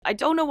I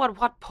don't know at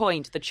what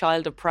point the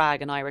child of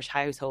Prague in Irish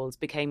households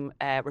became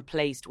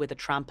replaced with a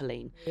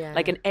trampoline. Yeah.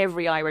 Like in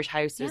every Irish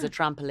house, there's a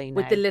trampoline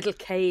with now. the little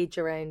cage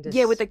around it.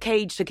 Yeah, with the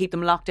cage to keep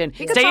them locked in.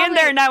 could Stay in probably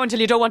there now until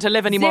you don't want to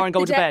live anymore and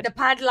go to bed. The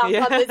padlock on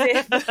the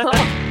zip.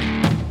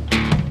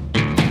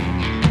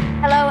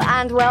 Hello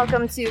and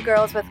welcome to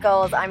Girls with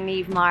Goals. I'm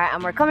Niamh Maher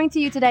and we're coming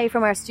to you today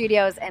from our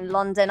studios in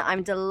London.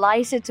 I'm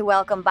delighted to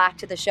welcome back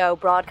to the show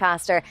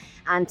broadcaster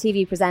and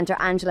TV presenter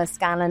Angela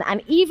Scanlon,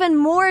 and even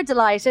more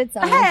delighted,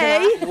 sorry,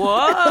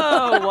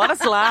 Whoa, what a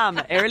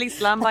slam. Early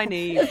slam by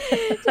Niamh.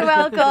 to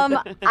welcome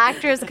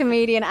actress,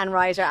 comedian and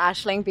writer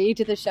Aisling Bea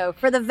to the show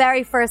for the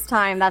very first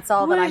time. That's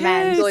all that I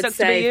meant. Good sucks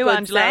to be you,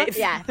 Angela.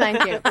 Yeah,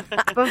 thank you.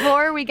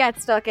 Before we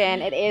get stuck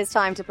in, it is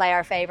time to play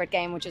our favourite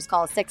game, which is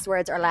called 6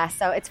 Words or Less.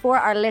 So it's for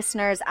our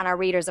listeners and our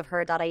readers of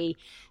her.ie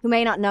who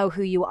may not know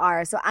who you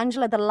are. So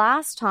Angela, the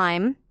last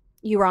time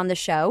you were on the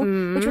show,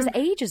 which was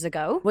ages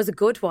ago. Was a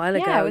good while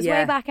ago. Yeah, it was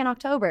way back in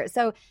October.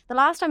 So the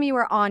last time you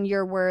were on,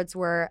 your words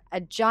were a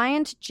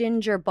giant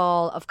ginger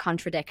ball of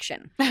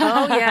contradiction.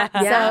 Oh, yeah.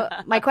 So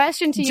my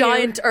question to you...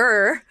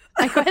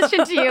 My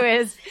question to you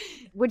is,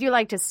 would you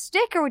like to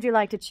stick or would you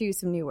like to choose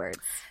some new words?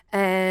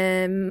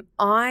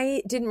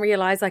 I didn't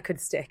realise I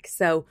could stick.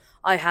 So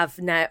I have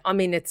now, I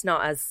mean, it's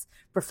not as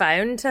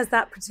profound as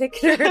that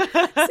particular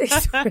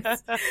 6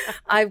 words.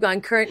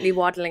 I'm currently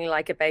waddling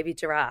like a baby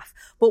giraffe.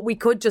 But we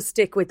could just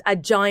stick with a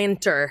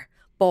gianter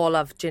ball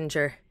of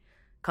ginger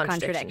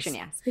contradiction,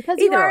 yes. Because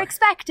you are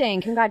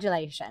expecting.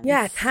 Congratulations.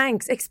 Yeah,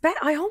 thanks.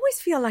 I always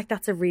feel like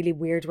that's a really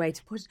weird way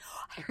to put it.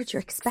 I heard you're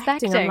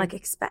expecting. I'm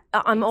like,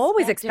 I'm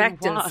always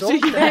expecting what?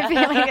 something.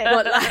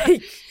 But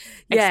like...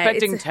 Yeah,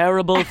 expecting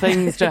terrible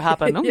things to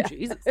happen. Oh,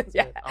 Jesus.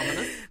 Yeah.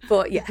 Ominous.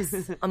 But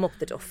yes, I'm up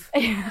the duff.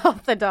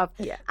 Off the duff.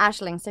 Yeah.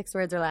 Aisling, 6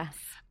 words or less.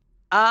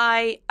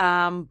 I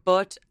am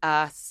but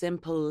a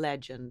simple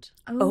legend.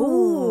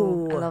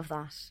 Oh. I love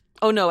that.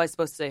 Oh, no, I was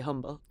supposed to say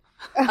humble.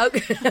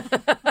 Okay.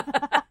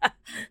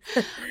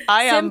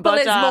 I am Simple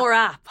but is a more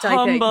apt, I think.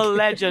 humble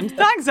legend.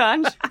 Thanks,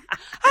 Ange.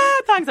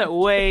 Thanks.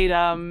 Wait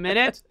a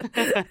minute.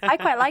 I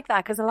quite like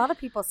that because a lot of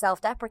people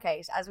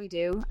self-deprecate, as we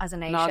do as a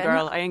nation. No,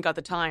 girl, I ain't got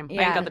the time.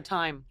 I ain't got the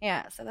time.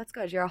 Yeah, so that's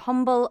good. You're a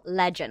humble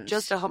legend.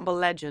 Just a humble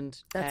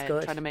legend. That's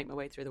good. Trying to make my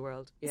way through the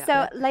world. Yeah.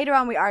 So later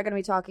on we are going to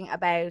be talking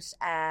about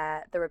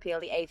the repeal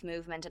the 8th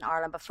movement in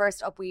Ireland. But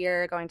first up we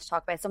are going to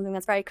talk about something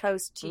that's very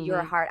close to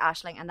your heart,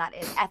 Aisling, and that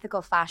is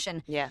ethical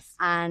fashion. Yes.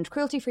 And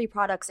cruelty-free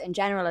products in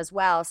general as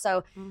well.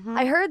 So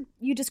I heard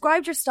you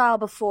described your style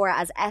before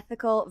as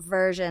ethical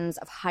versions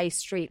of high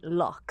street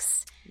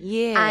looks.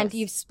 Yes. And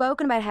you've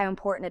spoken about how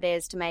important it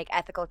is to make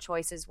ethical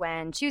choices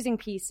when choosing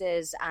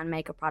pieces and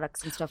makeup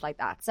products and stuff like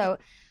that. So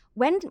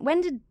when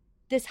did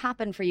this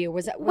happen for you?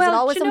 Was it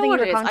always something you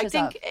were conscious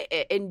of? I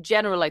think in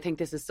general, I think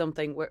this is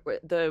something where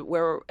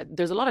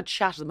there's a lot of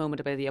chat at the moment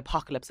about the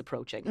apocalypse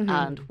approaching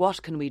and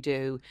what can we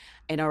do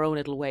in our own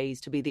little ways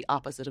to be the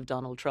opposite of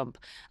Donald Trump.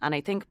 And I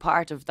think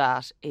part of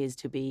that is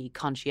to be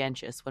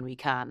conscientious when we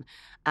can.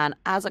 And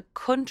as a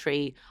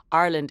country,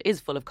 Ireland is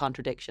full of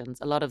contradictions.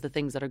 A lot of the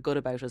things that are good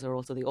about us are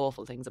also the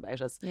awful things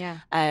about us. Yeah.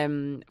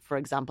 For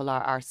example,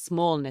 our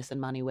smallness in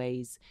many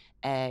ways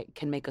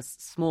can make us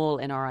small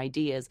in our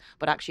ideas,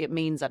 but actually it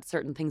means that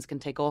certain things can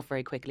take off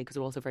very quickly because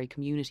we're also very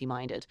community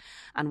minded.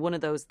 And one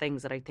of those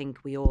things that I think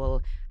we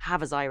all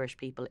have as Irish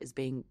people is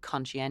being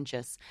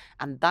conscientious,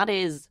 and that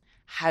is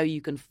how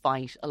you can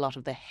fight a lot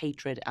of the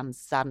hatred and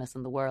sadness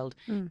in the world.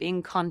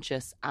 Being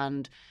conscious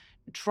and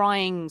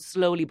trying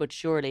slowly but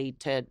surely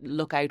to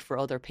look out for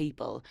other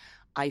people,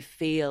 I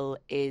feel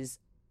it's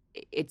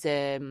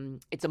a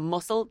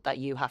muscle that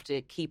you have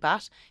to keep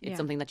at. It's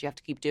something that you have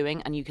to keep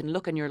doing, and you can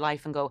look in your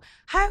life and go,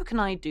 how can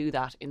I do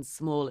that in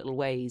small little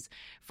ways?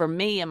 For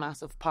me, a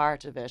massive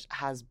part of it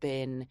has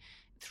been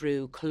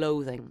through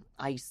clothing.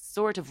 I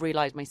sort of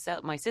realised my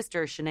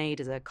sister Sinead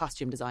is a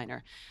costume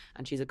designer,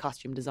 and she's a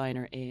costume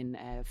designer in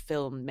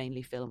film,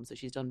 mainly film. So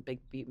she's done big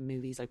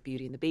movies like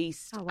Beauty and the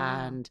Beast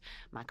and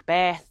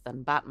Macbeth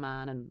and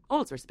Batman and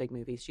all sorts of big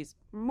movies. She's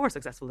more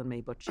successful than me,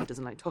 but she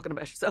doesn't like talking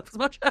about herself as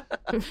much.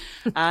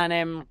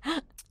 And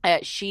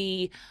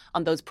she,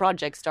 on those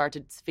projects,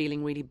 started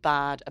feeling really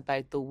bad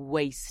about the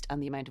waste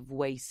and the amount of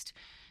waste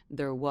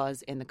there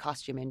was in the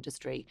costume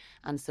industry,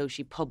 and so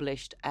she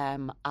published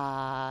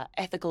a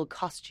ethical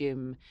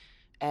costume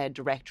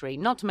directory,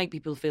 not to make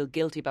people feel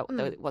guilty about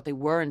what they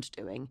weren't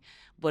doing,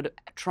 but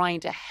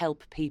trying to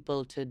help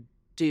people to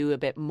do a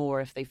bit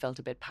more if they felt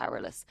a bit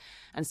powerless.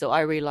 And so I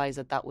realised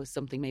that was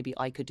something maybe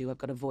I could do. I've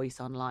got a voice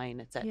online,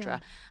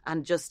 etc.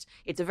 And just,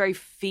 it's a very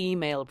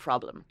female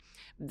problem.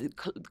 The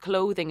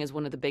clothing is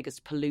one of the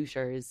biggest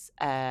polluters.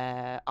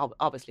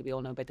 Obviously, we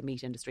all know about the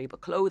meat industry,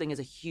 but clothing is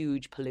a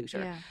huge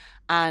polluter. Yeah.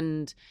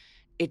 And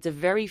it's a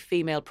very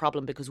female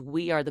problem because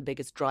we are the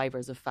biggest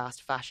drivers of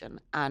fast fashion,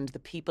 and the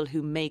people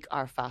who make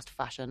our fast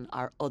fashion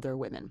are other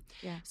women.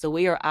 Yeah. So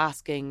we are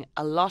asking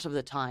a lot of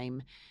the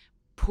time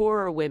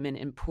poorer women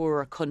in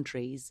poorer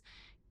countries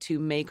to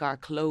make our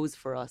clothes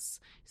for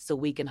us so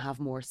we can have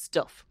more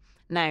stuff.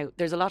 Now,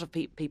 there's a lot of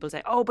people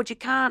say, oh, but you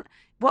can't,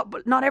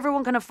 but not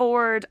everyone can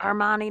afford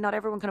Armani, not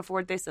everyone can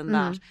afford this and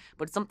that.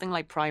 But something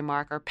like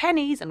Primark or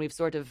Pennies, and we've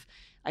sort of,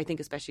 I think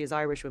especially as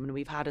Irish women,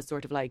 we've had a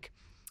sort of like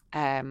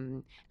a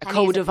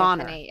code of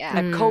honour.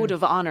 A code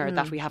of honour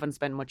that we haven't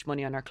spent much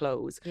money on our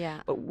clothes.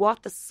 Yeah. But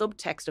what the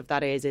subtext of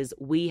that is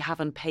we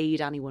haven't paid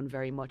anyone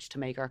very much to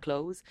make our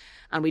clothes.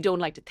 And we don't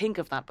like to think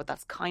of that, but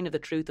that's kind of the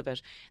truth of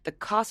it. The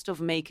cost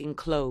of making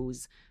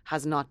clothes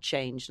has not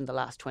changed in the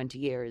last 20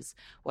 years.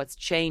 What's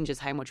changed is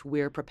how much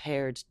we're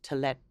prepared to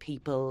let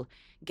people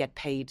get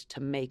paid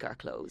to make our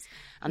clothes.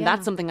 And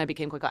that's something I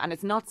became quite... And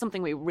it's not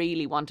something we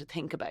really want to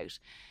think about.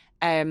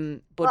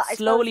 But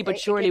slowly but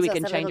surely we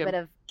can change it. A little bit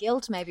of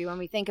guilt maybe when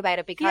we think about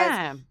it,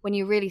 because when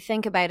you really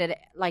think about it,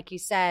 like you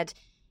said,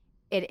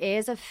 it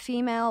is a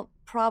female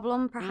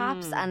problem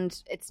perhaps,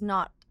 and it's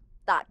not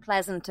that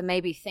pleasant to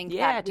maybe think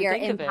that we are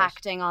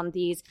impacting on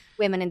these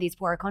women in these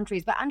poorer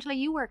countries. But Angela,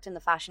 you worked in the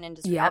fashion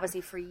industry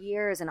obviously for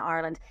years in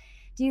Ireland.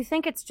 Do you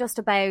think it's just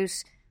about,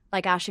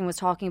 like Aisling was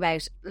talking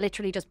about,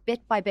 literally just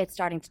bit by bit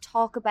starting to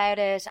talk about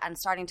it and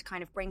starting to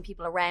kind of bring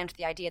people around to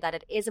the idea that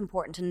it is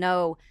important to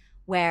know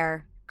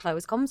where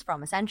clothes comes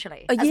from,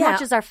 essentially, as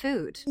much as our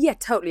food? Yeah,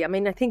 totally. I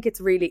mean, I think it's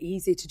really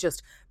easy to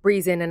just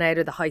breeze in and out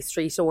of the high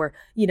street, or,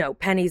 you know,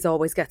 Pennies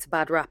always gets a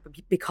bad rap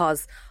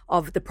because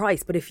of the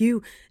price. But if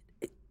you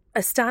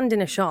stand in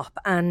a shop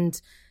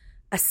and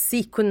a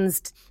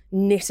sequenced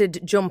knitted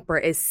jumper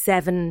is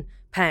 £7,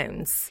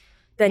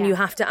 then you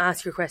have to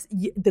ask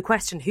the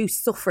question, who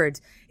suffered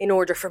in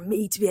order for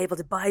me to be able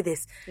to buy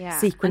this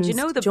sequenced and you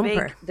know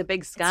jumper? The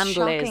big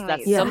scandal is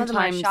that some of them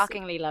are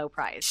shockingly low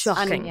price.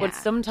 Shocking. But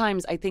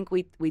sometimes I think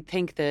we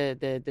think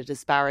the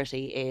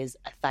disparity is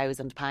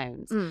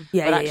 £1,000.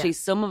 But actually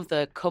some of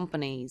the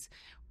companies,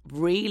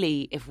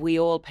 really, if we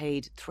all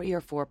paid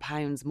 £3 or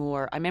 £4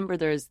 more, I remember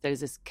there's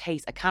this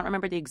case, I can't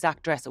remember the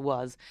exact dress it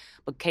was,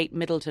 but Kate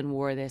Middleton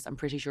wore this. I'm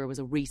pretty sure it was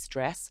a Reiss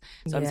dress.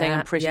 So I'm saying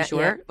I'm pretty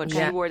sure, but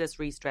she wore this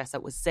Reiss dress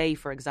that was, say,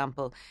 for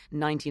example,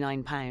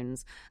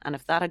 £99, and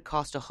if that had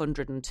cost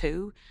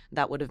 102,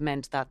 that would have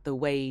meant that the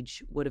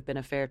wage would have been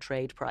a fair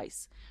trade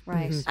price.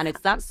 Right. And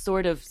it's that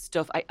sort of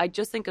stuff. I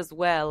just think as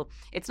well,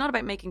 it's not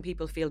about making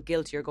people feel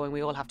guilty or going, we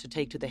all have to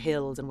take to the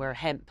hills and wear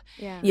hemp.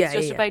 It's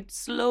just about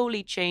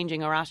slowly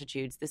changing our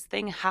attitudes. This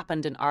thing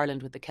happened in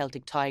Ireland with the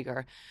Celtic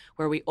Tiger,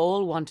 where we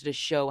all wanted to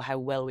show how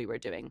well we were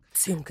doing.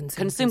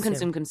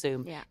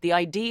 Consume. Yeah. The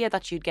idea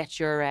that you'd get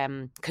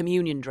your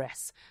communion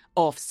dress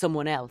off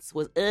someone else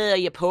was,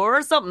 you poor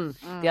or something.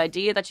 The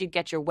idea that you'd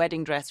get your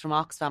wedding dress from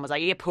Oxfam was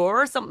like, you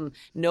poor or something.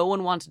 No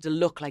one wanted to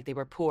look like they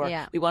were poor.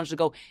 Yeah. We wanted to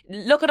go,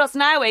 look at us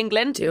now,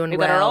 England. We've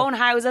got our own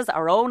houses,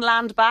 our own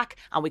land back,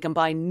 and we can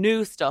buy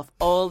new stuff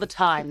all the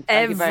time.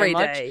 Thank you very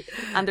much. Day.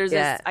 And there's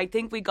this, I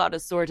think we got a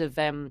sort of,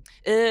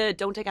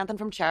 don't take anything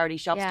from charity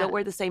shops, don't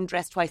wear the same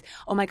dress twice.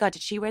 Oh my God,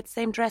 did she wear the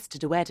same dress to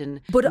the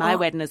wedding? But my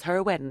wedding is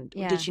her wedding.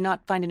 Did she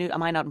not find a new,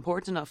 am I not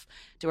important enough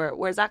to her?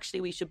 Whereas actually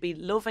we should be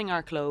loving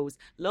our clothes,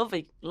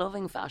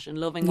 loving fashion,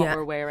 loving what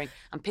we're wearing,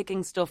 and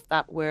picking stuff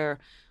that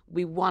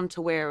we want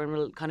to wear and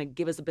will kind of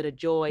give us a bit of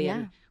joy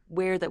and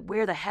wear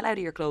the hell out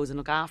of your clothes and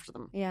look after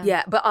them.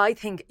 Yeah, but I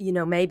think, you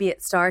know, maybe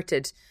it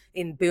started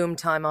in boom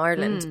time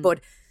Ireland, but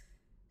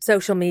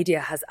social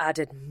media has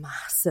added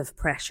massive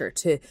pressure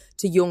to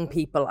young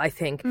people, I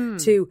think,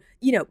 to,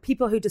 you know,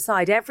 people who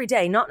decide every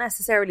day, not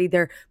necessarily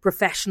they're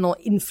professional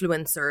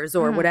influencers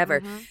or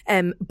whatever,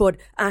 but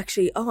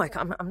actually, I'm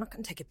not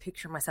going to take a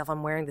picture of myself.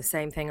 I'm wearing the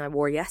same thing I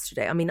wore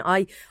yesterday. I mean,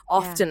 I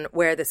often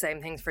wear the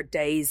same things for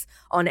days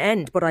on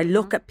end, but I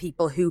look at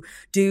people who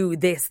do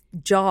this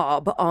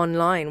job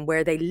online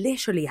where they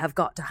literally have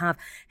got to have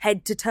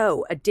head to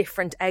toe a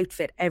different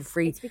outfit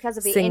every It's because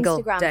of the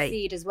single Instagram day.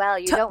 feed as well.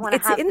 You don't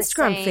want to have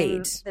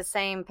the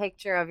same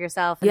picture of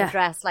yourself in a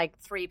dress like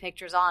 3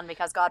 pictures on,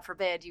 because God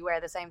forbid you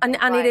wear the same thing.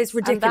 And it is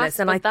ridiculous.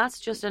 And that's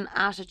just an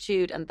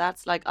attitude. And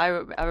that's like, I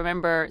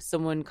remember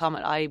someone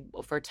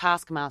for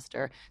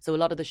Taskmaster. So a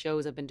lot of the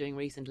shows I've been doing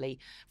recently,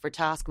 for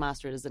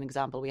Taskmaster as an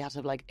example, we had to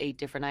have like 8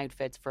 different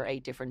outfits for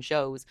 8 different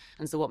shows.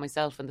 And so what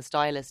myself and the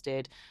stylist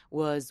did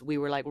was we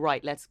were like,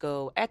 right, let's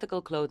go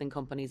ethical clothing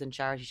companies and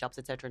charity shops,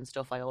 etc., and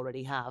stuff I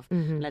already have.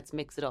 And let's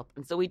mix it up.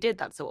 And so we did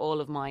that. So all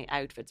of my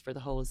outfits for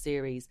the whole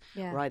series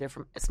were either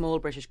from small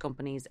British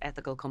companies,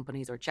 ethical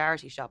companies, or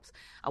charity shops.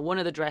 And one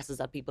of the dresses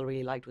that people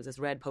really liked was this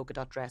red polka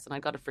dot dress, and I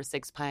got it for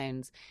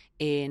 £6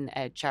 in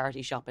a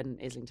charity shop in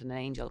Islington and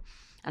Angel.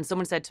 And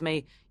someone said to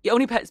me, you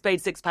only paid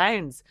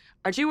 £6.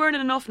 Aren't you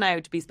earning enough now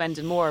to be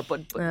spending more?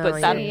 But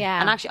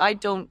and actually I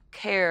don't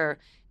care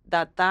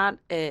that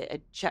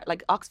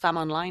like Oxfam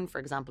Online, for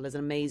example, is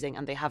amazing,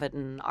 and they have it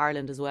in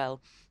Ireland as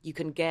well. You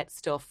can get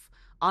stuff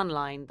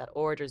online that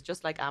orders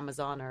just like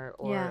Amazon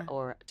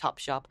or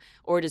Topshop,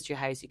 orders to your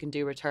house. You can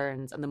do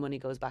returns and the money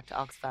goes back to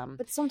Oxfam.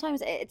 But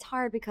sometimes it's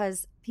hard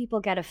because people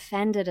get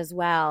offended as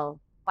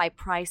well by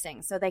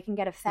pricing. So they can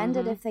get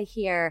offended if they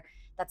hear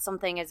that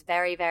something is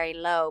very, very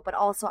low. But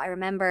also I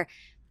remember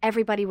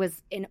everybody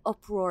was in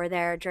uproar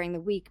there during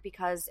the week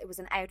because it was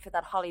an outfit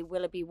that Holly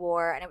Willoughby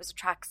wore, and it was a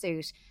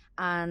tracksuit,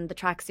 and the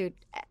tracksuit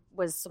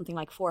was something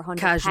like £400.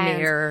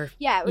 Cashmere.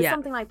 Yeah, it was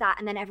something like that.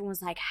 And then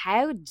everyone's like,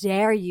 how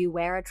dare you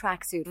wear a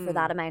tracksuit for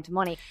that amount of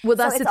money? Well,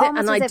 that's so the it's thing.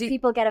 almost And as if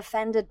people get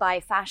offended by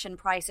fashion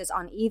prices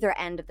on either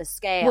end of the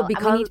scale. Well, and we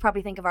because- need to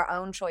probably think of our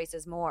own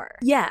choices more.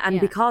 Yeah, and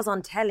because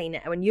on telly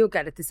now, and you'll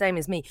get it the same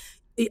as me,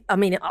 I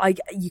mean,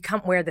 you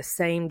can't wear the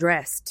same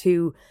dress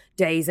 2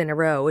 days in a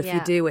row. If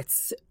you do,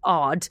 it's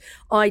odd.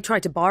 I try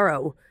to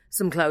borrow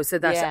some clothes so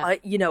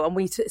that and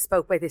we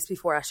spoke about this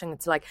before, Aisling.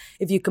 It's like,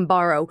 if you can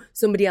borrow,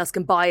 somebody else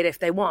can buy it if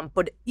they want,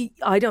 but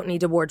I don't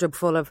need a wardrobe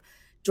full of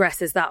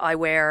dresses that I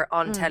wear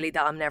on telly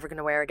that I'm never going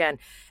to wear again.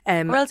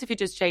 Or else if you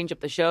just change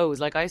up the shows,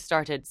 like I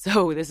started,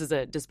 so this is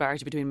a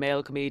disparity between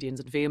male comedians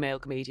and female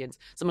comedians.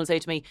 Someone will say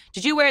to me,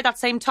 did you wear that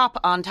same top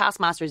on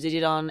Taskmaster as you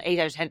did on 8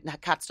 out of 10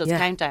 Cats Does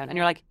Countdown? And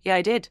you're like, yeah,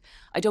 I did.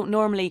 I don't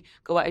normally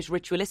go out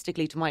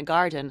ritualistically to my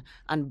garden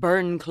and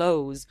burn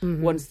clothes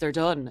once they're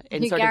done.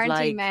 In You sort guarantee of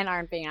like, men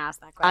aren't being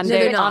asked that and question.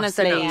 they're not,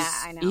 honestly,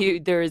 I know.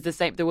 there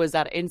was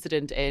that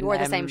incident in... You wore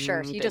the same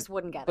shirt. You just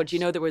wouldn't get it. But you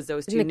know, there was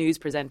those 2 news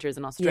presenters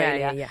in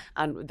Australia, yeah.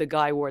 and the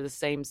guy wore the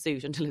same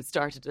suit until it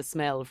started to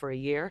smell for a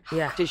year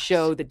Yeah. to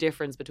show the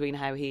difference between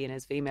how he and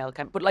his female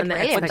can. But like, And the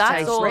but that's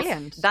expectations. all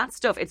Brilliant. that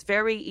stuff. It's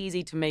very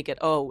easy to make it.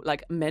 Oh,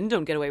 like men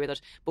don't get away with it,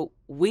 but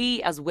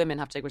we as women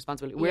have to take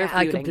responsibility. We're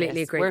I fueling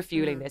completely this. agree. We're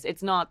fueling this.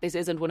 It's not. This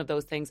isn't one of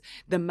those things.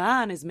 The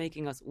man is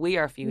making us. We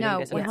are fueling No,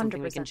 this, and it's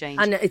something we 100%. can change.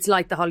 And it's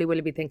like the Holly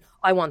Willoughby thing.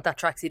 I want that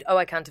tracksuit. Oh,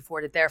 I can't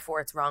afford it. Therefore,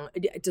 it's wrong.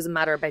 It doesn't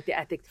matter about the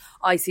ethics.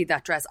 I see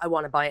that dress. I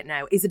want to buy it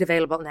now. Is it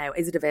available now?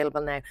 Is it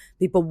available now?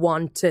 People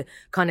want to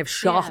kind of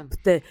shop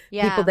the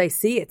people they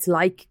see. It's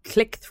like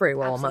click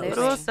through almost. Absolutely.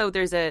 But also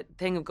there's a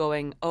thing of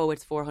going, oh,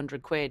 it's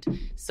 400 quid.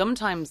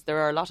 Sometimes there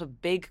are a lot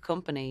of big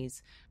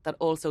companies that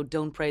also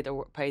don't pay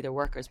their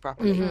workers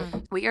properly.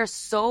 We are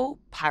so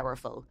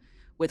powerful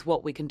with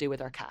what we can do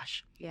with our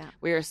cash. Yeah.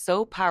 We are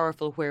so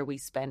powerful where we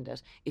spend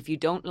it. If you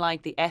don't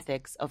like the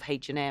ethics of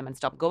H&M and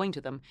stop going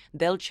to them,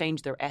 they'll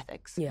change their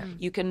ethics. Yeah.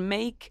 You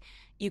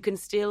can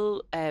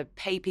still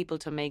pay people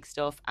to make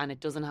stuff and it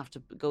doesn't have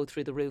to go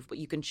through the roof, but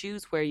you can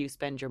choose where you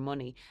spend your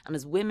money. And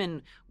as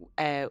women,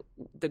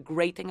 the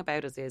great thing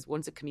about us is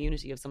once a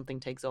community of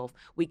something takes off,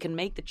 we can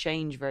make the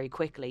change very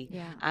quickly.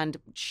 Yeah. And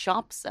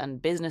shops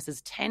and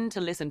businesses tend to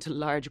listen to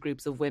large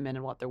groups of women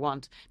and what they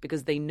want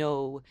because they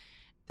know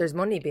There's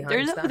money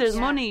behind that. there's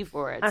money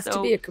for it. Has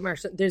to be a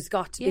commercial. There's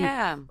got to be.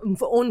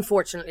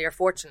 Unfortunately or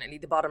fortunately,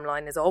 the bottom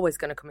line is always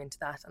going to come into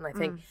that. And I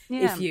think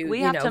if you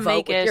have to vote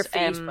make with it, your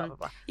feet, blah, blah,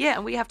 blah. Yeah,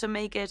 and we have to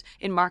make it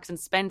in Marks and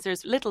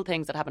Spencer's. Little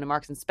things that happen in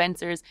Marks and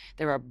Spencer's.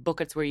 There are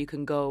buckets where you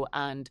can go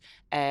and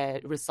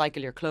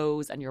recycle your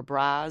clothes and your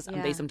bras,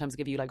 and they sometimes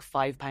give you like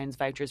 £5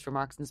 vouchers for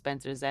Marks and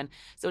Spencer's. Then,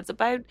 so it's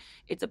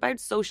about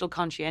social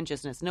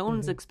conscientiousness. No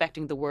one's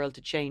expecting the world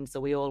to change,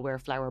 so we all wear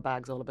flower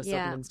bags all of a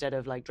sudden instead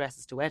of like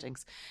dresses to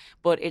weddings.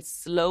 But it's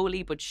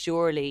slowly but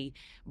surely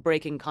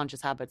breaking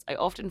conscious habits. I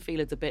often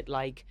feel it's a bit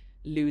like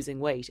losing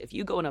weight. If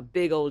you go on a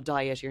big old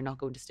diet, you're not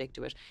going to stick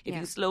to it. If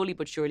you slowly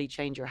but surely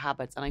change your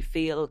habits, and I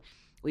feel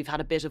we've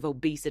had a bit of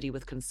obesity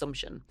with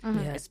consumption,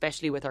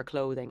 especially with our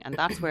clothing. And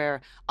that's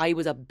where I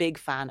was a big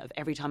fan of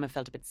every time I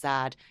felt a bit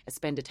sad, I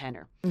spend a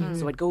tenner.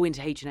 So I'd go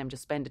into H&M to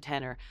spend a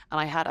tenner.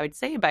 And I'd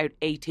say about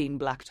 18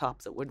 black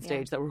tops at one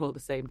stage that were all the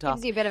same top.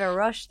 Gives you a bit of a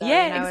rush, though.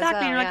 Yeah, you know, exactly. as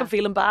well, You're like, I'm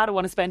feeling bad. I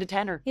want to spend a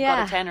tenner. Yeah.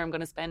 Got a tenner, I'm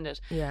going to spend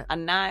it. Yeah.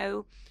 And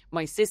now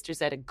my sister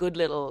said a good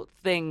little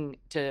thing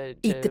to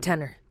Eat the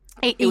tenner.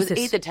 Eat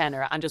the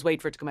tenner and just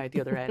wait for it to come out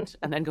the other end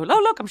and then go, oh,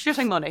 look, I'm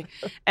shitting money.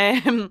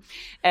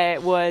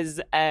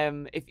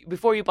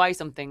 Before you buy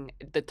something,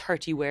 the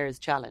 30 wears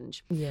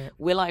challenge. Yeah.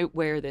 Will I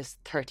wear this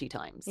 30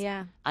 times?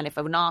 Yeah. And if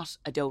I'm not,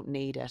 I don't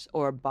need it.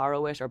 Or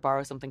borrow it or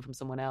borrow something from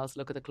someone else.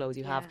 Look at the clothes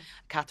you have.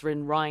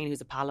 Catherine Ryan,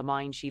 who's a pal of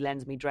mine, she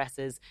lends me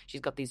dresses.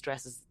 She's got these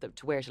dresses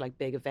to wear to like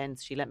big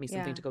events. She lent me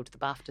something to go to the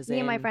BAFTAs in. Me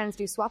and my friends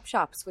do swap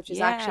shops, which is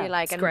actually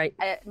like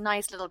a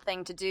nice little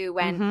thing to do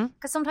when,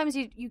 because sometimes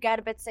you get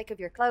a bit sick of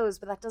your clothes,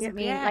 but that doesn't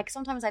mean, like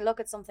sometimes I look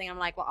at something and I'm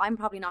like, well, I'm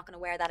probably not going to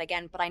wear that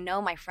again, but I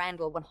know my friend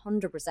will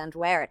 100%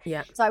 wear it.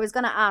 Yeah. So I was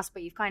going to ask,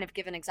 but you've kind of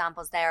given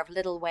examples there of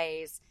little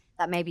ways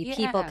that maybe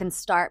people can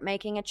start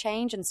making a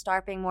change and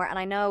start being more, and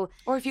I know...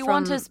 Or if you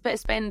want to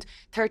spend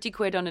 30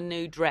 quid on a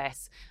new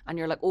dress and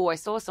you're like, oh, I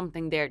saw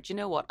something there. Do you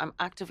know what? I'm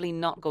actively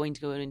not going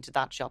to go into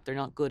that shop. They're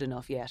not good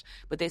enough yet.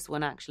 But this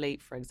one actually,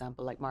 for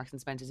example, like Marks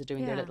and Spencer's are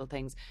doing their little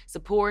things.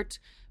 Support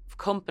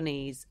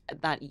companies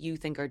that you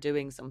think are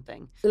doing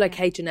something. So like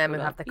H&M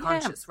and have the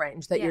conscious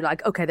range that you're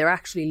like, okay, they're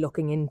actually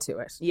looking into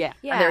it. Yeah.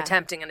 And they're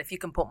attempting, and if you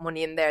can put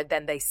money in there,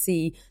 then they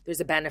see there's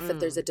a benefit,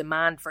 there's a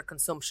demand for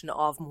consumption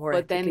of more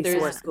ethically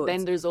sourced goods.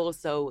 Then there's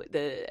also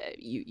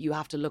you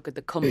have to look at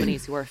the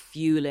companies who are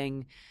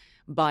fueling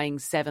buying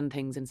 7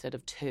 things instead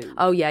of 2.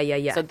 Oh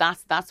yeah. So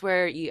that's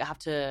where you have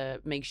to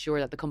make sure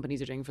that the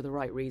companies are doing it for the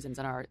right reasons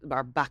and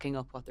are backing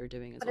up what they're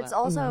doing as well. But it's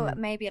also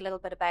maybe a little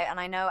bit about,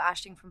 and I know,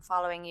 Aisling, from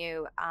following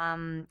you,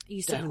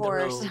 you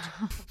support...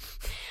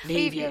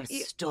 Leave your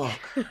stock.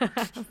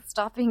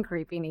 Stop being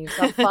creepy, Niamh.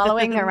 Stop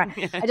following around.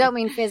 I don't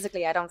mean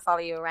physically. I don't follow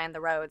you around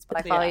the roads, but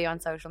I follow you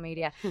on social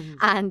media.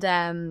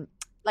 And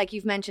like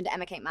you've mentioned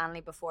Emma Kate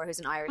Manley before, who's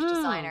an Irish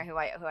designer who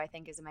I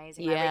think is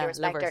amazing. I really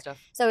respect love her her. stuff.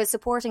 So is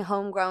supporting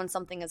homegrown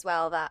something as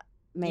well that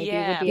maybe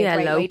Yeah. would be a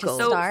great way to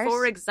local. start? So,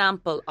 for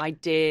example, I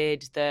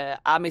did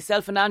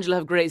myself and Angela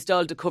have graced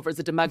all the covers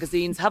of the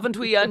magazines, haven't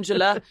we,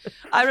 Angela?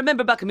 I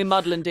remember back in my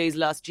modelling days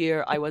last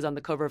year, I was on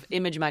the cover of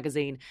Image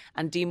magazine,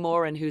 and Dee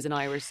Moran, who's an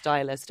Irish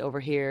stylist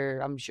over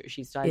here, I'm sure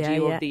she's styled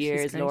you over the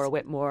years, Laura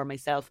Whitmore,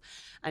 myself,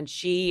 and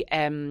she,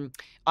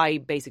 I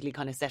basically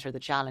kind of set her the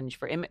challenge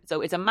for Image.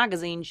 So it's a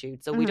magazine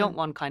shoot, so we don't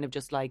want kind of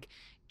just like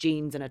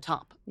jeans and a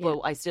top.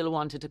 Well, I still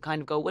wanted to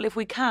kind of go, well, if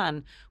we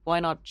can, why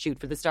not shoot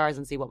for the stars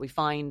and see what we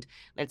find?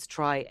 Let's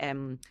try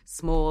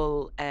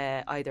small,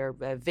 either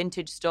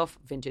vintage stuff,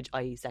 vintage,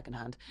 i.e.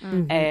 secondhand,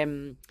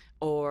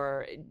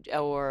 or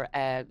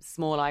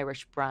small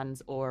Irish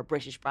brands or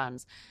British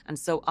brands. And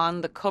so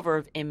on the cover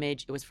of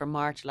Image, it was for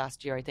March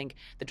last year, I think,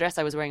 the dress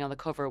I was wearing on the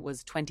cover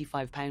was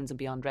 £25 and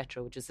Beyond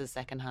Retro, which is a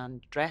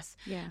secondhand dress.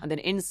 Yeah. And then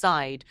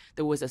inside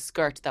there was a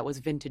skirt that was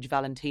vintage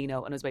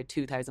Valentino, and it was about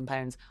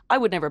 £2,000. I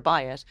would never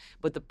buy it,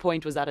 but the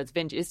point was that it's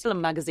vintage. It's still a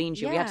magazine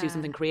shoot. We had to do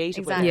something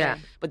creative with it. Yeah.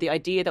 But the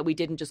idea that we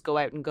didn't just go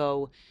out and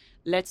go,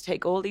 let's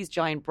take all these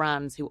giant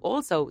brands who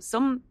also,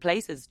 some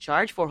places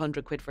charge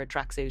 400 quid for a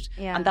tracksuit,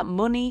 and that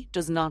money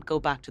does not go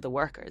back to the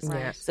workers.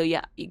 Right. So you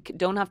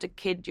don't have to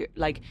kid your,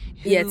 like,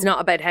 it's not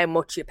about how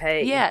much you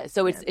pay. Yeah,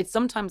 so it's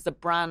sometimes the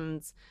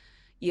brands,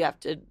 you have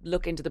to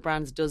look into the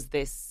brands, does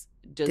this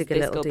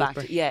go back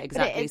to,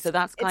 exactly. So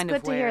that's kind of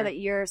it's good to hear that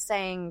you're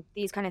saying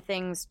these kind of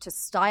things to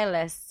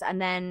stylists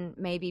and then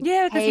maybe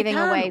paving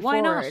a way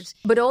Why forward. not?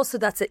 But also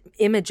that's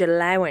Image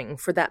allowing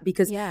for that,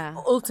 because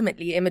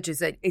ultimately Image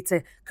it's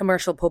a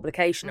commercial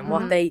publication, and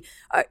what they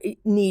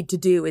need to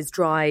do is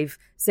drive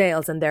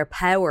sales, and their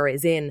power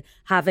is in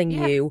having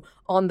you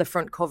on the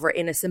front cover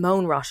in a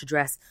Simone Rocha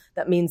dress.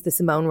 That means the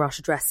Simone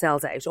Rocha dress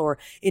sells out, or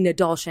in a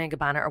Dolce &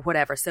 Gabbana or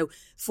whatever. So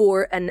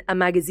for a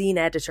magazine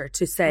editor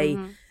to say,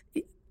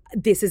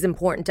 this is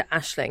important to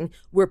Aisling,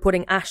 we're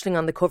putting Aisling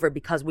on the cover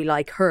because we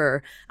like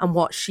her, and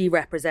what she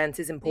represents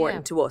is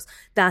important to us.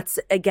 That's,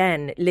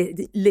 again,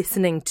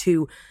 listening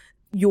to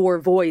your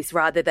voice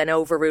rather than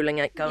overruling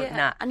it, going,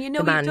 nah, and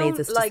the man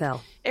needs us to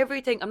sell.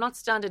 Everything. I'm not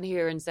standing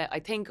here and say, I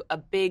think a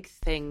big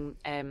thing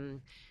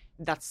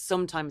that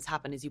sometimes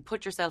happens is you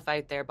put yourself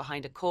out there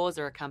behind a cause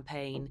or a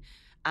campaign,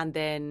 and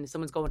then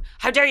someone's going,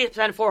 how dare you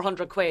spend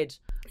 400 quid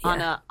on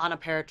a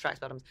pair of track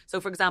bottoms. So,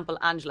 for example,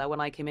 Angela,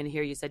 when I came in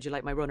here, you said you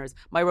like my runners.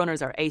 My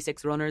runners are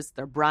ASICS runners.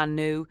 They're brand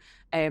new.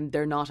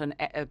 They're not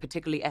a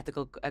particularly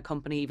ethical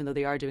company, even though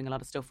they are doing a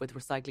lot of stuff with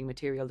recycling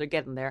material. They're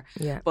getting there.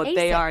 Yeah. But ASICS?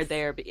 They are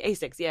there.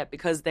 ASICS,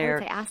 because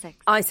they're... I say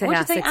ASICS. I say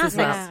ASICS as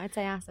well. Yeah, I'd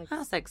say ASICS.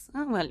 ASICS.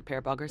 Oh, well, pair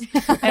of boggers.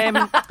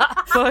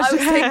 But I was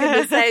thinking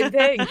the same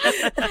thing.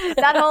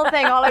 That whole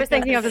thing, all I was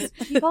thinking of is,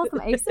 you call them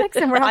ASICS,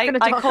 and we're not going to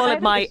talk I call about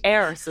it my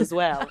heirs as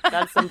well.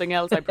 That's something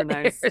else I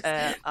pronounce.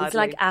 It's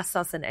like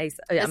ASOS and ASOS.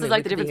 This is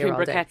like the difference between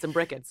briquettes and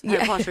brickets.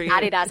 Yeah.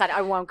 Adidas,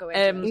 I won't go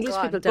into it. English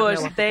people don't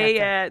know But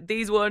what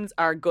these ones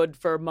are good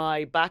for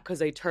my back because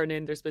they turn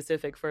in. They're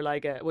specific for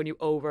like when you're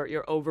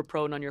over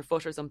prone on your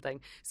foot or something.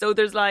 So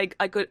there's like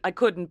I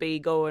couldn't be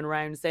going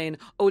around saying,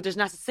 oh, there's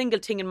not a single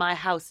thing in my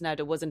house now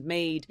that wasn't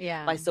made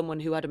by someone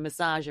who had a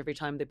massage every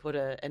time they put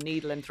a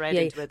needle and thread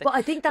into it. Well,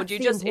 I think that's the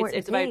important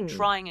it's thing. about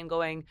trying and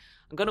going,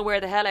 I'm going to wear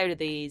the hell out of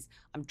these.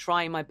 I'm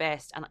trying my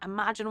best. And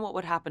imagine what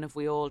would happen if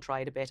we all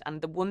tried a bit. And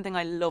the one thing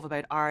I love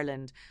about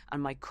Ireland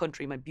and my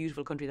country, my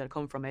beautiful country that I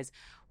come from, is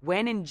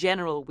when in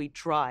general we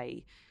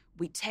try,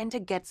 we tend to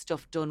get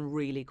stuff done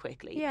really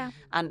quickly. Yeah.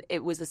 And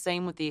it was the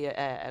same with the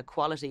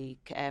equality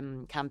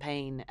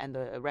campaign and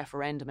the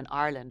referendum in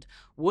Ireland.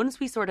 Once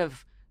we sort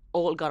of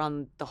all got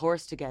on the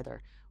horse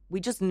together, we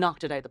just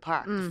knocked it out of the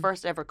park. The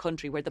first ever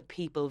country where the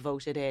people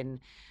voted in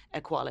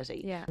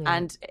equality. Yeah.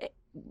 And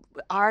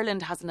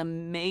Ireland has an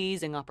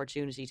amazing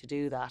opportunity to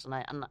do that,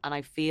 and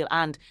I feel,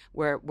 and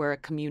we're a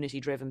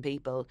community-driven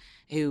people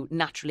who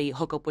naturally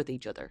hook up with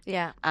each other.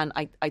 Yeah, and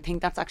I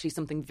think that's actually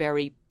something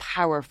very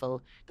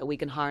powerful that we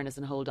can harness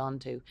and hold on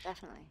to.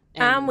 Definitely.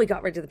 And we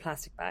got rid of the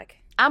plastic bag.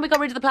 And we got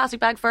rid of the plastic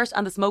bag first,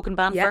 and the smoking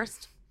ban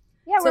first.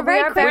 Yeah, we're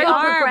very quick. very We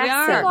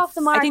progressive. off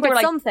the mark I think with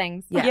we're some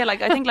things. Yeah,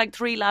 like I think like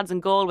 3 lads in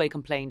Galway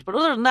complained, but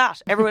other than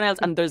that, everyone else,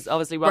 and there's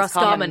obviously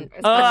Roscommon.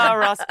 Oh,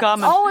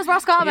 Roscommon. Always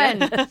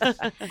Roscommon.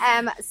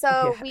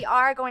 So we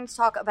are going to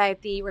talk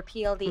about the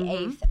Repeal the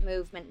Eighth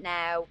movement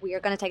now. We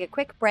are going to take a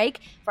quick break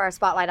for our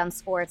spotlight on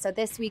sports. So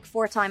this week,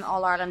 4-time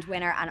All-Ireland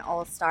winner and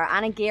All-Star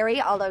Anna Geary,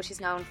 although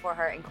she's known for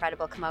her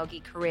incredible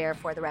camogie career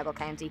for the Rebel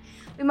County.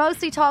 We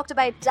mostly talked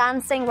about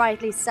dancing,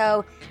 rightly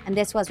so, and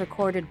this was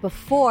recorded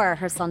before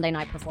her Sunday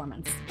night performance.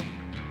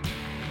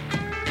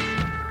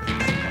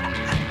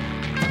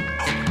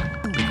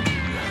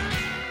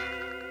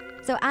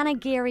 So Anna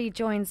Geary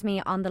joins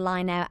me on the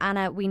line now.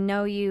 Anna, we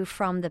know you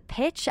from the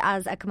pitch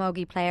as a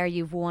camogie player.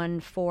 You've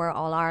won 4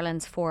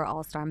 All-Irelands, 4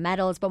 All-Star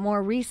medals, but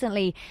more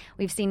recently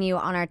we've seen you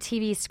on our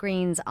TV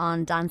screens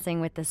on Dancing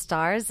with the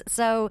Stars.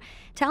 So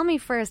tell me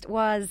first,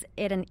 was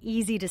it an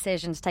easy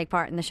decision to take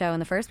part in the show in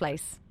the first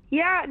place?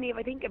 Yeah,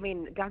 Niamh, I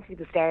mean, Dancing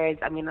to the Stars,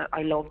 I mean,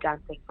 I love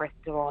dancing, first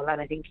of all, and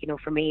I think,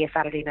 for me, a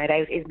Saturday night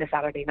out isn't a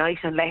Saturday night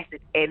unless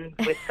it ends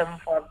with some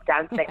form of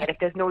dancing, and if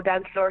there's no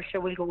dance floor, sure,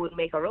 we'll go and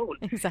make our own.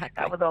 Exactly.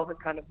 That was always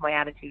kind of my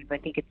attitude, and I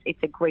think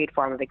it's a great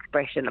form of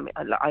expression. I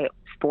mean,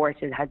 sport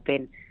has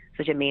been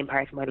such a main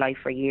part of my life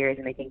for years,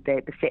 and I think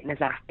the fitness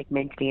aspect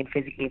mentally and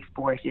physically of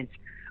sport is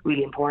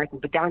really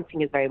important, but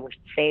dancing is very much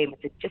the same.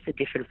 It's just a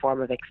different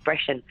form of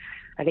expression.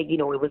 I think,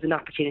 it was an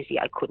opportunity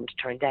I couldn't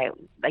turn down.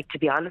 Like, to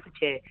be honest with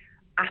you,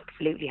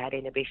 absolutely had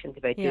inhibitions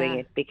about doing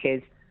it,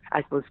 because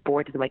I suppose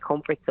sport is my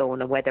comfort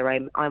zone, and whether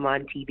I'm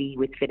on TV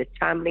with Fittest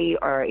Family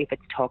or if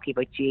it's talking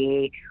about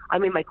GAA,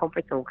 I'm in my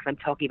comfort zone because I'm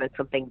talking about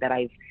something that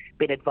I've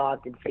been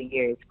involved in for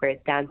years, whereas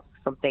dance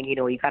is something,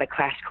 you've had a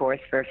crash course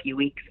for a few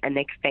weeks and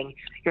next thing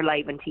you're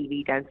live on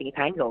TV dancing a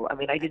tango. I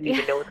mean, I didn't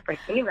even know the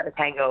first thing about a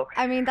tango.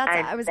 I mean,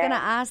 I was going to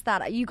ask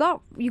that. You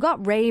got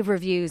rave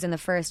reviews in the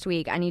first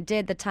week and you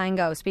did the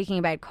tango. Speaking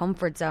about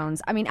comfort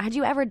zones, I mean, had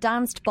you ever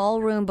danced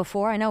ballroom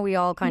before? I know we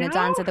all kind of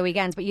dance at the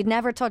weekends, but you'd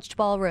never touched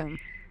ballroom.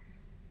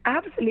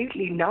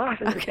 Absolutely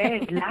not. As I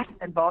said, Latin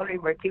and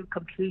ballroom were two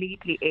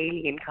completely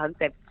alien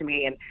concepts to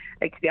me. And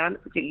to be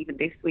honest with you, even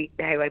this week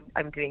now,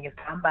 I'm doing a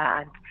samba,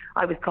 and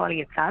I was calling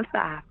it salsa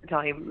half the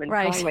time. And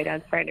my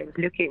dance partner was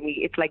looking at me.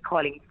 It's like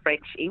calling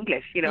French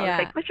English. It's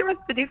like, well, sure,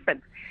 what's the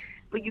difference?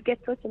 But you get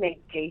such an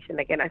education,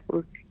 and I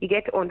suppose you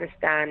get to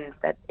understand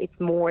that it's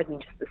more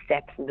than just the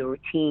steps and the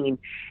routine.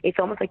 It's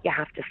almost like you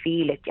have to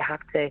feel it. You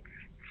have to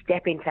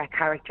step into that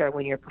character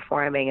when you're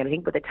performing. And I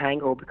think with the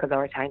tango, because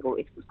our tango,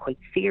 it was quite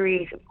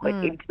serious, it was quite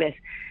intimate,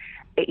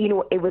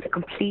 it was a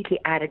completely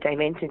added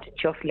dimension to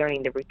just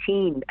learning the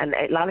routine. And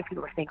a lot of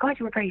people were saying, God,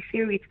 you were very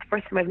serious. It's the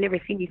first time I've never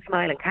seen you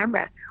smile on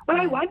camera. Well,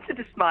 I wanted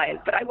to smile,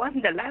 but I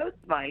wasn't allowed to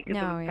smile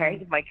because it was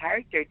part of my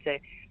character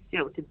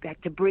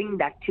to bring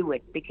that to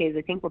it, because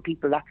I think what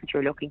that's what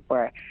you're looking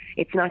for.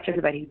 It's not just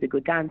about who's a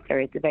good dancer,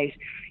 it's about,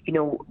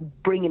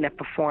 bringing a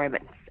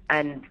performance.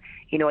 And,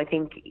 I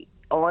think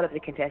all of the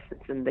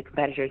contestants and the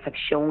competitors have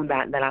shown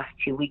that in the last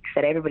 2 weeks,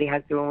 that everybody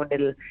has their own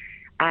little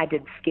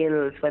added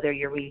skills, whether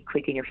you're really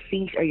quick in your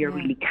feet or you're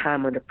really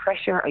calm under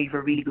pressure or you have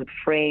a really good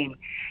frame.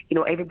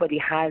 Everybody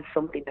has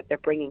something that they're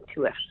bringing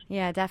to it.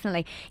 Yeah,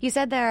 definitely. You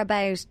said there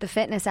about the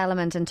fitness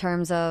element in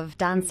terms of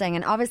dancing,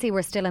 and obviously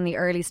we're still in the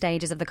early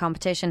stages of the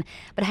competition,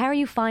 but how are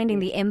you finding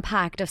the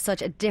impact of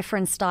such a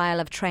different style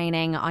of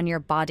training on your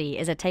body?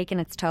 Is it taking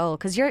its toll?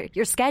 Because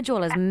your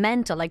schedule is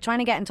mental, like trying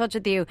to get in touch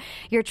with you,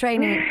 you're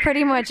training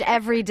pretty much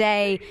every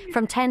day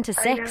from 10 to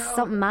 6,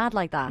 something mad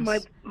like that.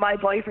 My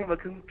boyfriend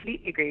would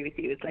completely agree with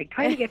you. It's like,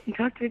 trying to get in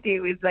touch with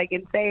you is like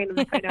insane.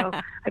 And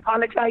I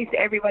apologise to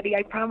everybody.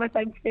 I promise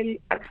I'm still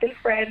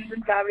friends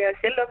and family. I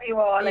still love you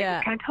all. I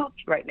just can't talk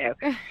to you right now.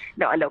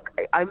 No, look,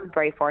 I'm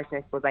very fortunate.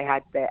 I suppose I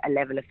had a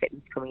level of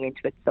fitness coming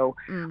into it, so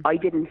I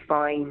didn't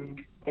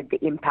find the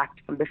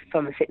impact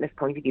from a fitness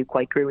point of view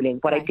quite grueling.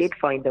 What I did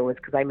find though is,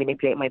 because I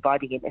manipulate my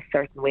body in a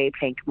certain way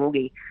playing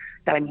camogie,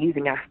 that I'm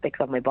using aspects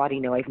of my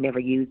body now I've never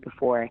used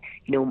before.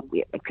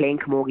 Playing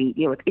camogie,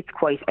 it's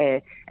quite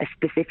a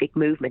specific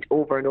movement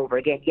over and over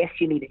again. Yes,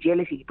 you need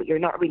agility, but you're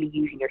not really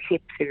using your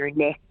hips or your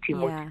neck too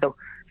much. So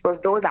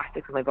those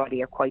aspects of my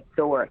body are quite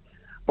sore.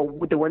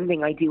 But the one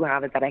thing I do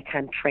have is that I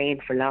can train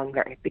for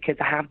longer because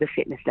I have the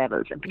fitness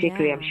levels, and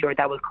particularly I'm sure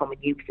that will come in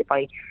use if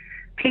I,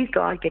 please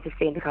God, get to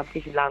stay in the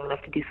competition long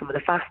enough to do some of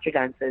the faster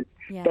dances.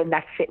 Then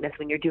that fitness,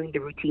 when you're doing the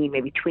routine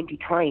maybe 20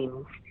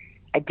 times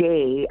a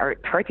day or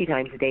 30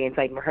 times a day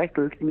inside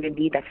rehearsals, and you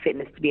need that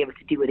fitness to be able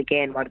to do it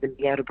again rather than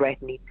be out of breath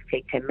and need to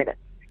take 10 minutes.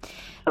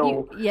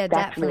 So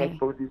that's me, I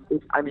suppose,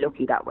 I'm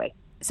lucky that way.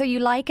 So you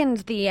likened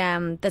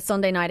the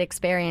Sunday night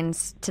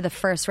experience to the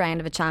first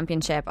round of a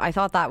championship. I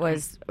thought that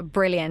was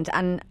brilliant,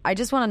 and I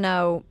just want to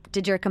know,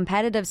 did your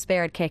competitive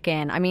spirit kick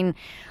in? I mean,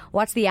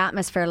 what's the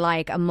atmosphere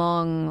like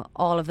among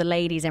all of the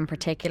ladies in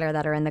particular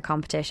that are in the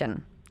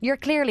competition? You're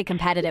clearly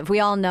competitive. We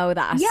all know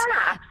that. Yeah,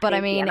 absolutely. But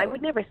I mean, and I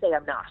would never say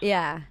I'm not.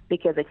 Yeah.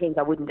 Because I think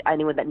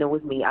anyone that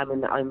knows me, I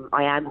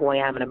am who I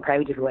am, and I'm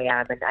proud of who I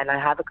am, and I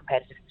have a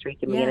competitive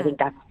streak in me, and I think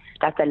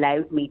that's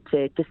allowed me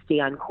to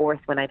stay on course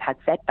when I've had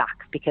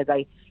setbacks, because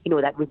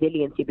that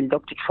resilience you build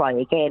up to try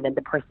again, and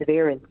the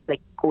perseverance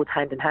goes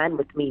hand in hand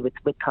with me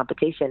with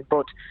competition.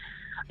 But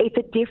it's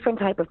a different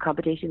type of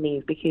competition,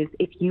 Niamh, because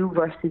it's you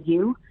versus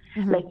you.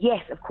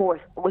 Yes, of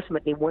course,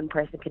 ultimately one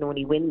person can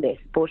only win this,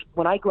 but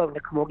when I go out in the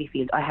camogie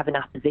field, I have an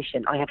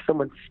opposition. I have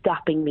someone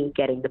stopping me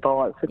getting the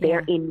ball, so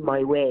they're in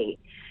my way.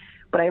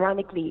 But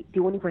ironically,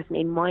 the only person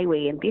in my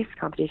way in this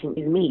competition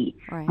is me.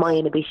 Right. My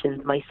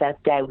inhibitions, my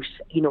self-doubt,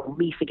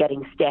 me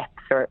forgetting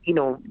steps or,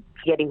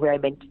 forgetting where I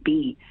meant to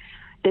be.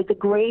 There's a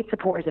great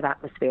supportive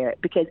atmosphere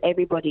because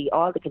everybody,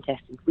 all the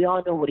contestants, we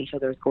all know what each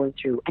other is going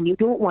through, and you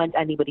don't want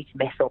anybody to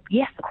mess up.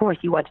 Yes, of course,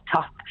 you want to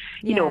top,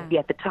 be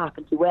at the top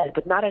and do well,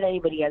 but not at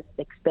anybody else's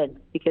expense,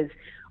 because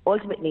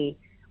ultimately,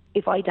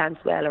 if I dance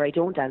well or I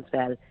don't dance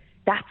well,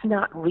 that's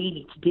not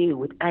really to do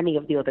with any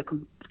of the other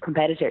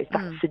competitors.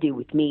 That's to do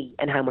with me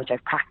and how much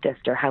I've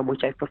practiced or how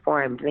much I've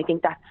performed. And I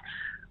think that's,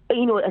 I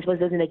suppose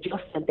there's an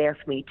adjustment there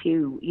for me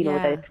too,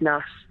 that it's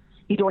not,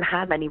 you don't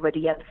have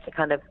anybody else to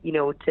kind of,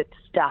 to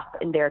stop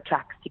in their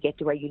tracks to get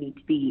to where you need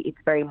to be. It's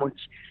very much,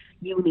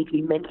 you need to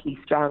be mentally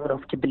strong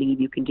enough to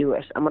believe you can do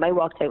it. And when I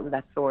walked out on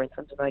that floor on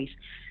Sunday night,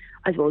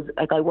 I suppose,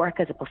 like, I work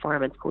as a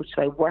performance coach,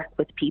 so I work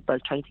with people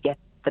trying to get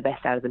the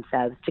best out of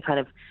themselves,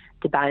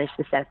 to banish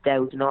the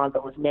self-doubt and all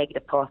those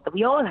negative thoughts that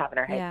we all have in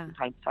our heads from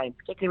time to time,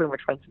 particularly when we're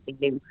trying something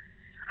new.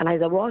 And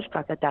as I walked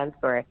back that dance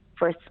floor,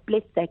 for a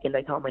split second,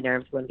 I thought my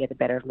nerves were going to get the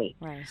better of me.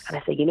 Right. And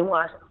I said, you know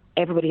what?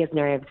 Everybody has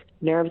nerves.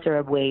 Nerves are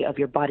a way of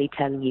your body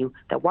telling you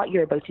that what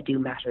you're about to do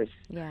matters.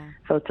 Yeah.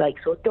 So it's like,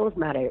 so it does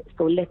matter.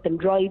 So let them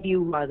drive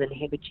you rather than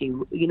inhibit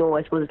you.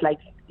 I suppose it's like,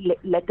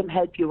 let them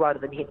help you rather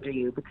than hinder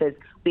you, because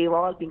we've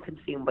all been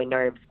consumed by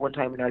nerves one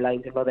time in our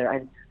lives or another,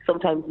 and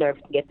sometimes nerves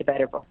can get the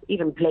better of us.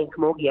 Even playing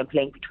camogie, I'm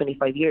playing for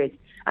 25 years,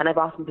 and I've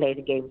often played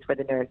in games where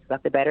the nerves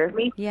got the better of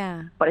me.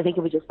 Yeah. But I think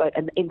it was just about,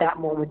 in that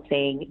moment,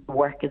 saying,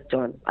 work is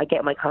done. I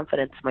get my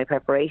confidence, my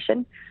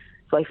preparation.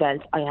 So I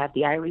felt, I have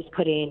the hours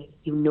put in,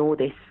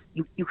 this.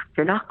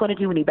 You're not going to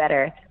do any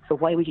better, so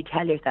why would you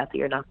tell yourself that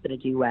you're not going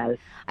to do well?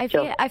 I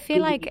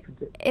feel like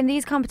in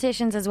these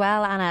competitions as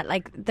well, Anna,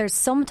 like, there's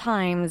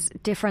sometimes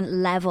different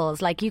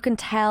levels. Like, you can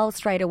tell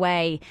straight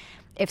away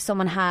if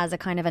someone has a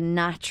kind of a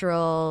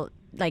natural,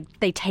 like,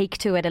 they take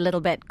to it a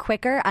little bit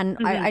quicker. And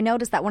I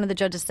noticed that one of the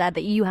judges said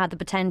that you had the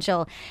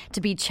potential to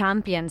be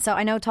champion. So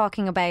I know,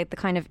 talking about the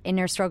kind of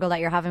inner struggle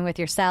that you're having with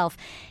yourself,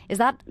 is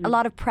that a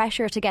lot of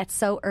pressure to get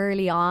so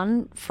early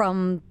on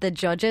from the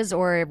judges,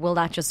 or will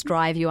that just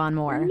drive you on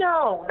more?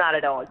 No, not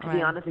at all. To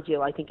be honest with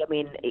you, I think,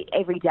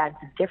 every dance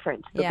is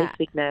different. So this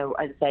week now,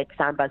 as I said,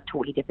 samba is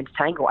totally different to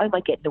tango. I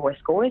might get lower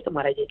scores than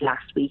what I did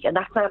last week, and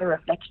that's not a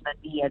reflection on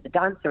me as a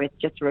dancer. It's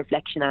just a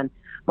reflection on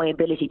my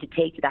ability to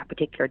take to that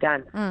particular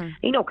dance.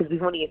 Because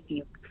we've only a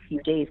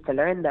few days to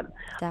learn them.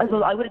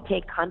 Definitely. I would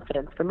take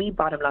confidence. For me,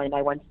 bottom line,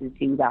 I wanted to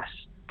do that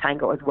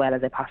tango as well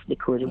as I possibly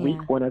could in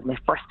week one. It was my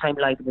first time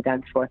live on the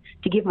dance floor,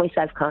 to give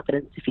myself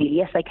confidence to feel,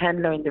 yes, I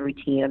can learn the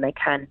routine and I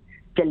can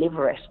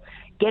deliver it.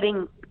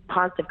 Getting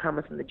positive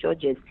comments from the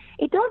judges,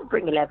 it does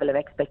bring a level of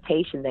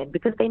expectation then,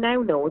 because they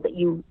now know that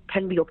you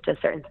can be up to a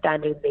certain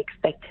standard and they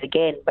expect it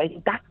again. But I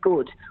think that's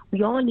good.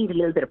 We all need a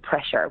little bit of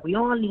pressure. We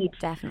all need,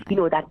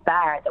 that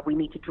bar that we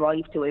need to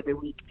drive to every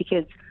week,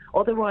 because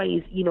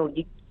otherwise,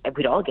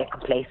 we'd all get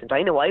complacent.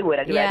 I know I would.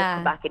 I'd rather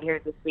come back in here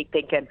this week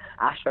thinking,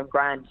 I'm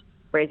grand.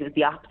 Whereas it was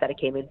the opposite. I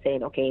came in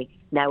saying, okay,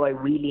 now I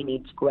really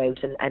need to go out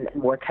and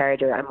work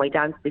harder. And my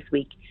dance this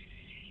week,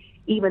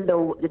 even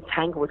though the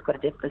tango was quite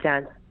a difficult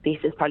dance, this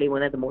is probably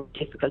one of the most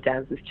difficult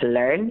dances to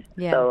learn.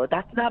 Yeah. So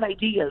that's not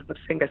ideal, but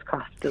fingers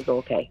crossed it's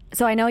okay.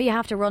 So I know you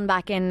have to run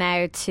back in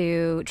now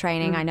to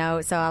training, I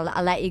know, so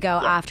I'll let you go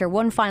after.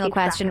 One final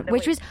question,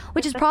 which is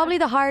probably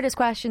the hardest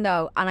question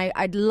though, and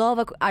I'd love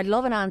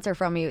an answer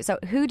from you. So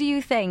who do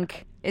you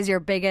think is your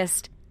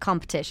biggest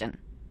competition?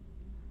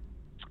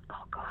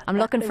 Oh God, I'm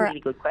looking for a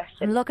really good question.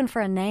 I'm looking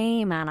for a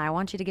name, Anna. I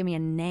want you to give me a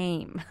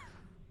name.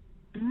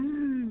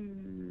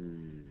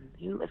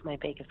 Who is my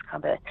biggest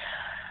competition?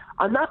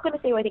 I'm not going to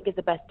say who I think is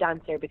the best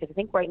dancer, because I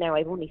think right now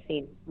I've only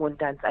seen one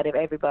dance out of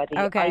everybody.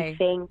 Okay. I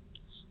think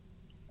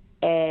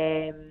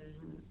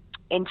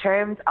in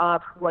terms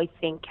of who I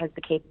think has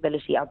the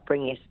capability of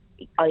bringing it,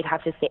 I'd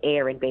have to say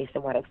Erin, based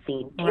on what I've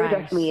seen.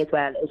 Deirdre, for me as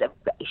well,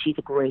 she's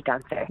a great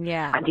dancer.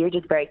 Yeah. And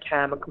Deirdre's very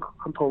calm and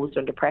composed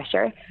under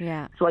pressure.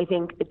 Yeah. So I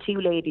think the two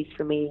ladies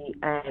for me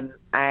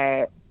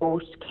are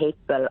both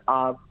capable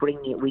of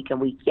bringing it week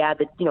on week. Yeah,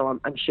 but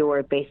I'm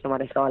sure based on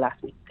what I saw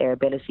last week, their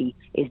ability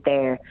is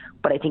there.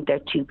 But I think they're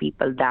two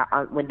people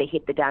that when they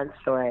hit the dance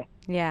floor,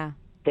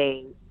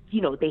 they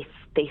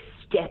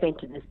step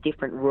into this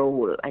different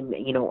role, and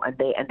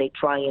they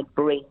try and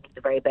bring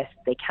the very best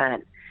they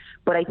can.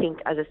 But I think,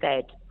 as I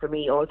said, for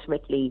me,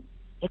 ultimately,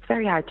 it's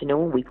very hard to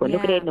know in week one.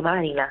 Look at Aidan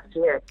O'Mahony last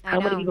year.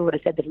 How many people would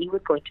have said that he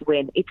was going to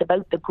win? It's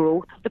about the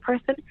growth of the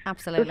person.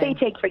 Absolutely. So say,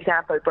 take, for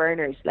example,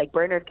 Bernard. Like,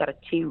 Bernard got a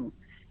 2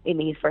 in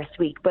his first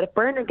week. But if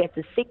Bernard gets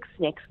a 6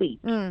 next week,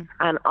 and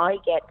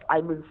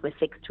I move from a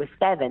 6 to a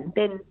 7,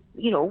 then,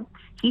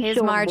 he's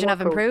his margin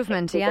of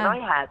improvement, than I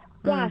have.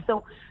 Yeah,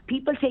 so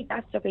people take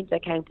that stuff into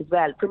account as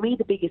well. For me,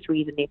 the biggest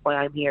reason why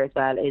I'm here as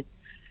well is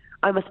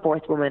I'm a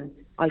sportswoman.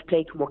 I've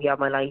played camogie all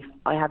my life.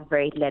 I have a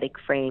very athletic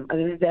frame. I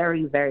have a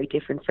very, very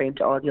different frame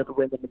to all the other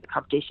women in the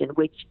competition,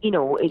 which, you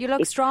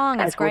look strong.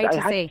 It's great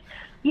to see.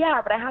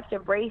 Yeah, but I have to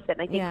embrace it.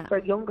 And I think for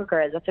younger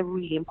girls, that's a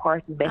really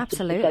important message.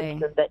 Absolutely. To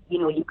them that,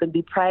 you can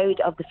be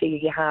proud of the figure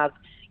you have.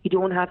 You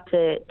don't have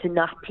to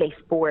not play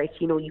sports.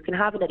 You can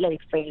have an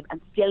athletic frame and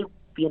still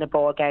be in a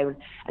ball gown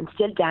and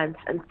still dance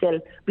and still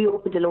be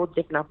open to loads of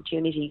different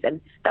opportunities.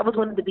 And that was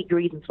one of the big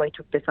reasons why I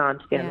took this on,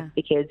 to be honest,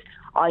 because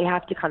I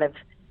have to kind of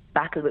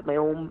battle with my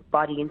own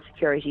body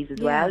insecurities as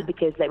well,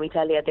 because let me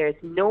tell you, there's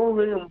no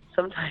room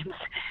sometimes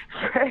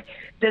for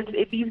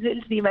it leaves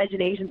it to the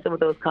imagination, some of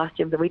those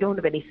costumes, and we don't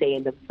have any say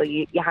in them. So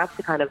you have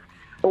to kind of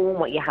own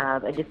what you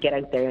have and just get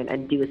out there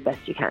and do as best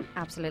you can.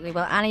 Absolutely.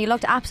 Well, Anna, you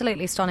looked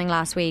absolutely stunning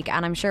last week,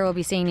 and I'm sure we'll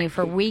be seeing you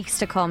for weeks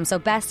to come. So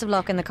best of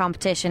luck in the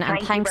competition, and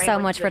thanks so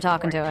much for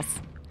talking to us.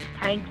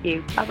 Thank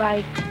you.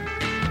 Bye bye.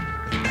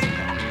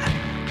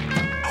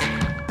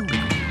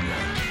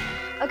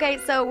 Okay,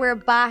 so we're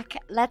back.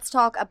 Let's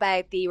talk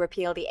about the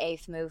Repeal the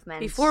Eighth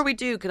movement. Before we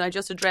do, can I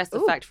just address the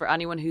fact for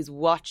anyone who's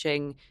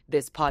watching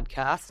this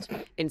podcast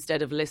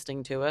instead of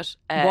listening to it?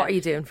 What are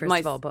you doing, first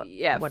of all? But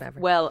whatever.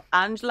 Well,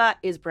 Angela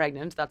is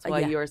pregnant. That's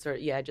why you're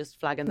just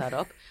flagging that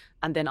up.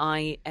 And then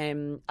I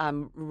am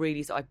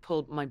really, so I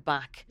pulled my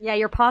back. Yeah,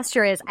 your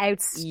posture is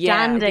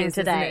outstanding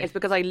today. It's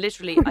because I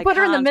literally, I put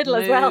her in the can't middle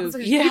move. as well. So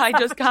I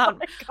just can't.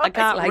 I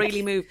can't like-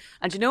 really move.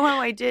 And do you know how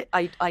I did?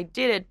 I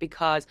did it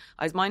because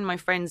I was minding my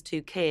friend's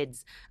two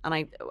kids,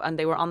 and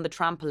they were on the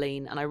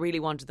trampoline, and I really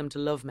wanted them to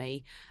love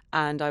me.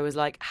 And I was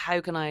like,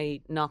 how can I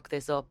knock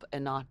this up a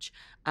notch?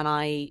 And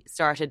I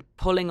started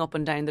pulling up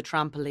and down the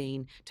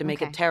trampoline to make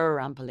a terror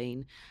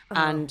rampoline,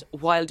 and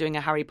while doing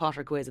a Harry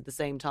Potter quiz at the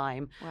same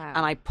time. Wow.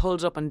 And I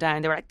pulled up and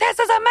down. They were like, this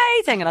is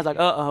amazing. And I was like,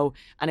 uh-oh.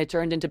 And it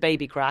turned into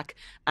baby crack.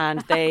 And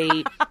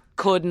they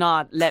could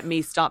not let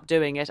me stop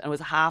doing it. And it was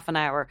half an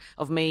hour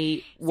of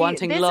me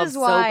wanting this love is so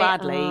why-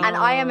 badly. And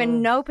I am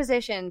in no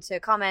position to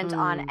comment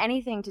on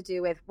anything to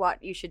do with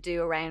what you should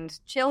do around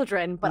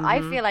children. But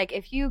I feel like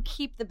if you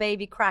keep the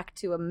baby crack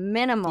to a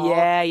minimal,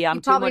 I'm you too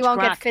probably much won't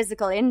crack. get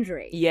physical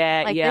injury.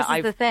 Yeah, Like, yeah. this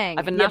is the thing.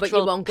 I've a Yeah, but you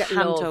natural won't get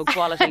panto love.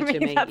 quality to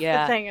me. That's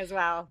Yeah. the thing as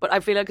well. But I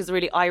feel like it's a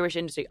really Irish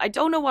industry. I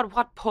don't know at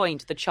what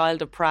point the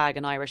child of Prague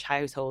in Irish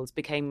households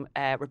became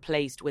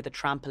replaced with a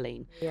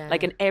trampoline. Yeah.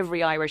 Like in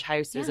every Irish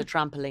house, there's a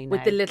trampoline With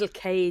now. the little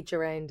cage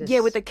around it.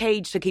 Yeah, with the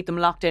cage to keep them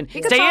locked in.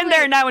 could Stay in probably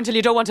there now until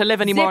you don't want to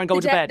live anymore and go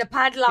to bed. The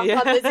padlock on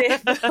the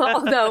zip.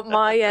 Although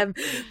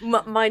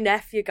my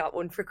nephew got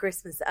one for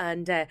Christmas,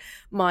 and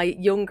my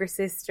younger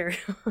sister.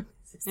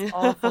 This is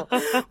awful.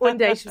 One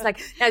day she was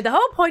like, now the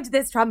whole point of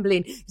this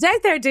trampoline is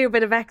out there, do a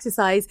bit of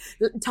exercise,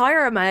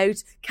 tire him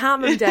out,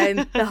 calm him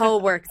down, the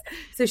whole works.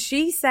 So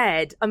she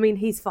said, I mean,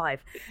 he's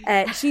 5.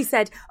 She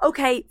said,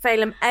 okay,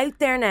 Phelim, out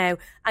there now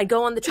and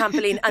go on the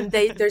trampoline, and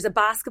there's a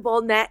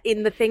basketball net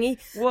in the thingy.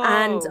 Whoa.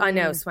 And I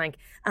know, swank.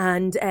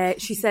 And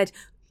she said,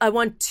 I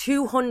want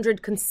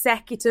 200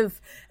 consecutive,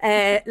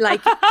 hoop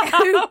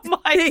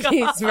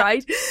thingies,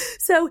 right?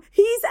 So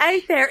he's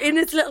out there in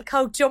his little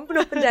coat, jumping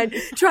up and down,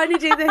 trying to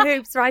do the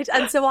hoops, right?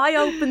 And so I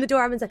opened the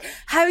door and said,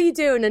 how are you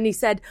doing? And he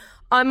said,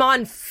 I'm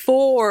on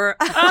 4.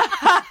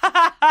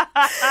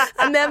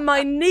 And then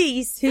my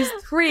niece, who's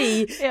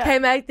 3,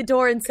 came out the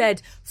door and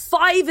said,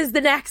 5 is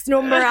the next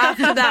number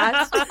after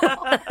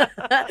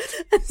that.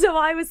 So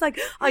I was like,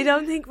 I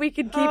don't think we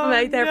can keep him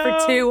out there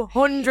for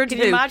 200 Can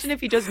you hoops. imagine if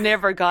he just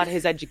never got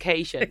his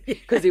education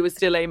because he was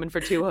still aiming for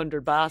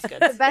 200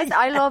 baskets? Best,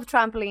 I love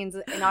trampolines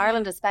in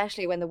Ireland,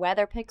 especially when the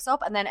weather picks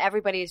up, and then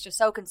everybody is just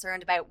so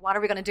concerned about what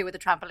are we going to do with the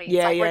trampolines.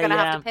 Yeah, like, we're yeah, going to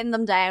yeah. have to pin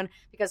them down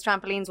because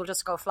trampolines will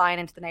just go flying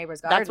into the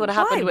neighbour's garden. That's what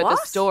happened with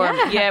What? the storm.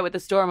 Yeah, with the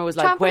storm, it was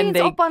like Trampolines when they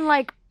up on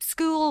like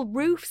school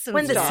roofs and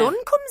When the stuff. sun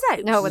comes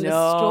out. No, when the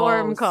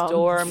storm comes.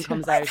 Storm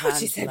comes I out. thought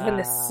she said when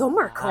the Angela.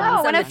 summer comes.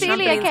 No, when and the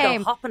Ophelia trampolines go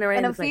came, hopping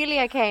around when the place.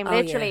 Ophelia came, Oh,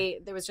 literally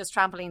there was just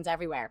trampolines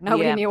everywhere.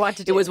 Nobody Yeah. knew what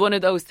to do. It was one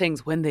of those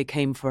things. When they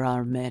came for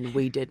our men,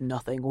 we did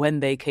nothing. When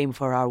they came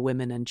for our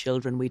women and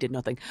children, we did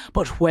nothing.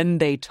 But when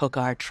they took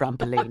our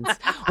trampolines,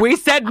 we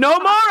said no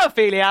more,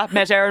 Ophelia.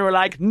 Met Erin, we're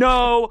like,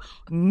 no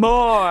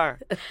more.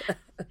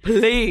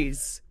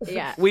 Please.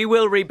 Yeah. We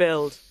will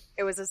rebuild.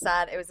 It was a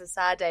sad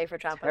day for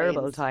trampolines.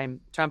 Terrible time,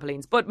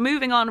 trampolines. But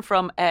moving on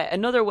from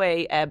another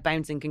way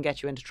bouncing can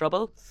get you into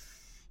trouble.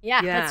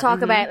 Yeah, Yeah.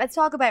 let's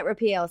talk about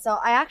repeal. So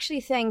I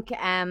actually think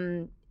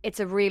it's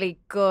a really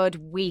good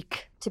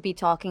week to be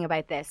talking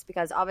about this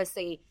because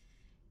obviously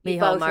you Micheál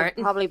both have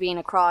Martin. probably been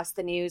across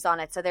the news on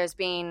it. So there's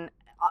been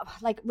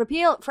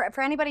repeal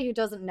for anybody who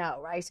doesn't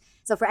know, right?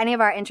 So for any of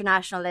our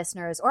international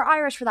listeners or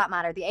Irish for that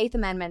matter, the 8th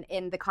Amendment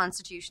in the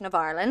Constitution of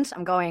Ireland,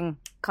 I'm going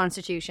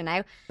Constitution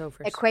now, Go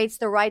for it. equates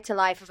the right to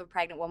life of a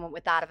pregnant woman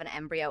with that of an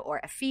embryo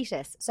or a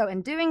fetus. So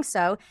in doing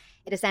so,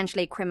 it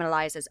essentially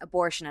criminalises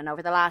abortion. And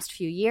over the last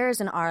few years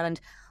in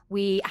Ireland,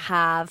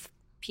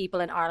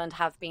 people in Ireland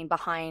have been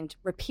behind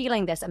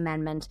repealing this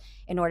amendment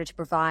in order to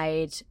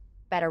provide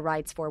better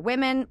rights for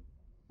women,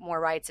 more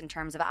rights in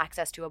terms of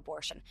access to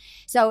abortion.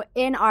 So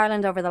in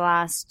Ireland over the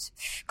last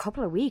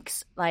couple of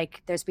weeks,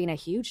 there's been a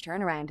huge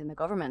turnaround in the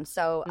government.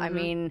 So, I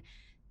mean,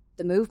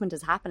 the movement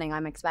is happening.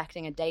 I'm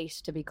expecting a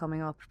date to be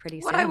coming up pretty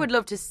soon. What I would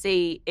love to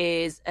see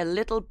is a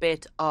little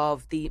bit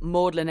of the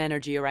maudlin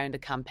energy around a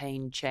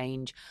campaign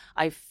change.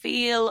 I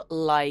feel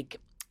like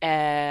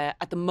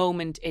at the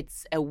moment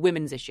it's a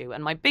women's issue,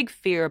 and my big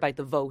fear about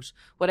the vote,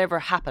 whatever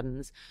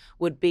happens,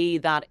 would be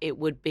that it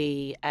would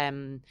be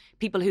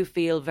people who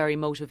feel very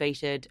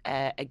motivated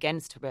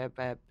against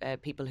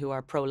people who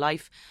are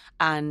pro-life,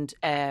 and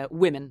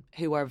women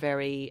who are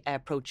very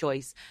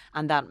pro-choice,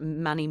 and that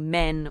many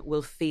men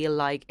will feel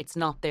like it's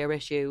not their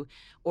issue,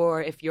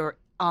 or if you're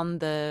on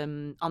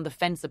the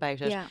fence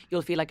about it,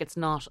 you'll feel like it's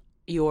not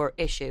your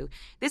issue.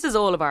 This is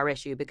all of our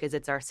issue because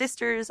it's our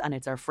sisters and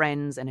it's our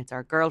friends and it's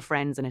our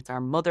girlfriends and it's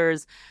our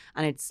mothers,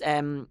 and it's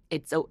an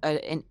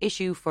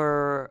issue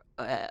for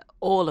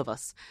all of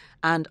us.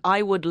 And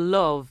I would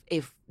love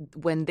if,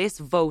 when this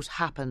vote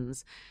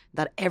happens,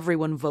 that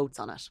everyone votes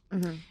on it.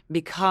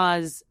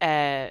 Because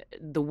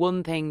the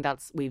one thing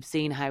we've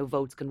seen how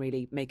votes can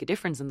really make a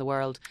difference in the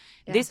world.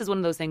 This is one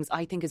of those things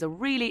I think is a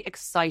really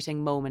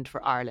exciting moment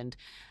for Ireland.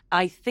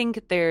 I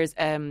think there's,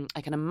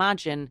 I can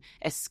imagine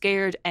a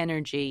scared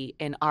energy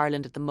in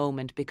Ireland at the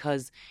moment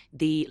because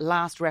the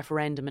last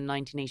referendum in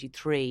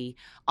 1983,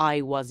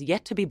 I was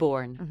yet to be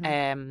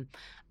born.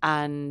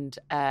 And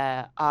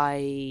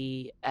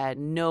I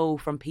know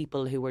from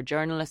people who were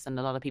journalists and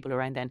a lot of people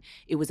around then,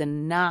 it was a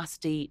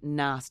nasty,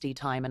 nasty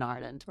time in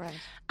Ireland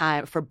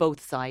for both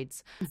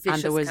sides.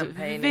 And there was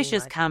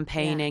vicious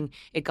campaigning.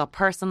 It got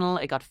personal,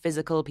 it got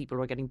physical. People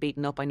were getting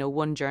beaten up. I know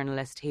one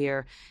journalist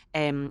here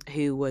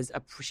who was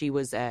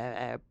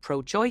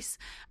pro-choice,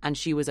 and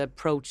she was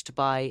approached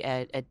by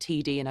a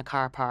TD in a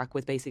car park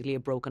with basically a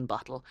broken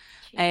bottle.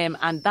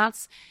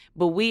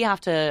 But we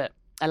have to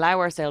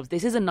allow ourselves,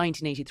 this isn't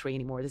 1983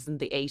 anymore, this isn't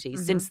the 80s.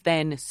 Since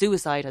then,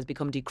 suicide has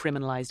become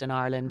decriminalised in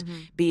Ireland.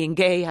 Being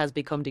gay has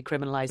become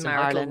decriminalised in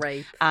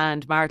Ireland.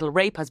 And marital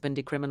rape has been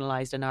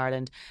decriminalised in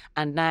Ireland.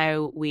 And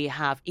now we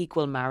have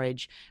equal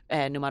marriage,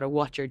 no matter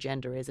what your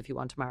gender is, if you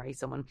want to marry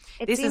someone.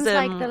 It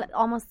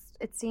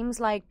seems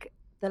like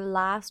the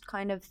last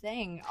kind of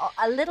thing,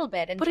 a little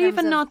bit. But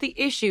even not the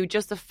issue,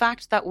 just the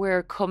fact that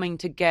we're coming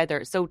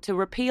together. So to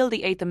repeal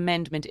the 8th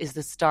Amendment is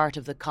the start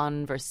of the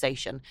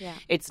conversation.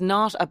 It's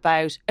not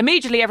about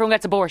immediately everyone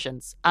gets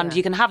abortions and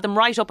you can have them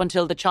right up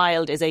until the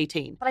child is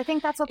 18. But I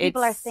think that's what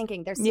people are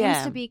thinking. There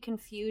seems to be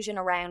confusion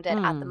around it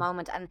at the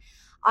moment. And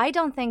I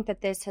don't think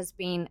that this has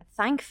been,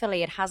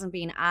 thankfully, it hasn't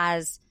been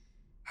as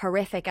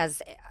horrific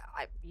as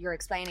you're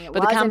explaining it.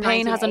 But the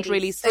campaign hasn't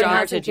really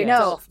started yet.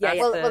 No,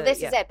 well,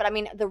 this is it. But I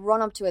mean, the run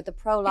up to it, the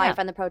pro-life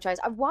and the pro-choice.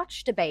 I've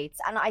watched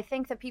debates, and I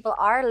think that people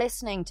are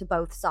listening to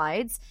both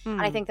sides,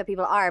 and I think that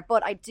people are.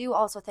 But I do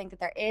also think that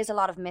there is a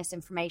lot of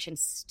misinformation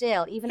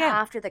still, even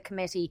after the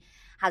committee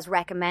has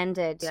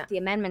recommended the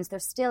amendments. There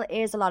still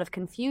is a lot of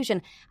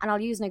confusion, and I'll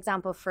use an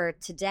example for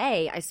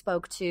today.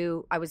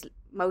 I was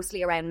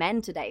mostly around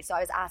men today, so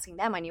I was asking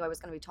them. I knew I was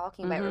going to be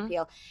talking about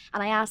repeal,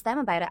 and I asked them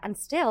about it, and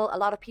still a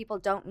lot of people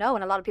don't know,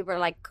 and a lot of people are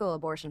like, cool,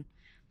 abortion.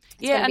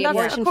 And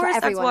that's, of course,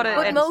 that's what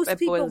but most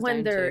people,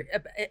 when they're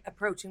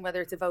approaching,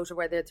 whether it's a vote or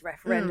whether it's a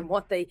referendum,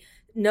 what they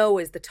know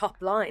is the top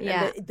line.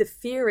 And the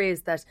fear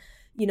is that,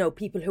 you know,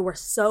 people who are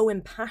so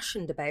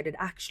impassioned about it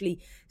actually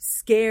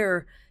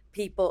scare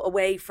people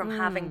away from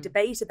having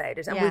debate about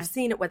it. And we've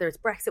seen it, whether it's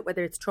Brexit,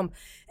 whether it's Trump,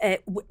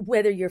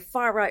 whether you're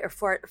far right or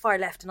far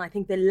left. And I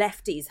think the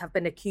lefties have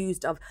been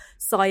accused of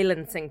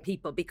silencing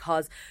people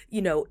because,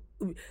 you know,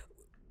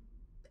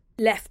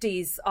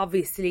 lefties,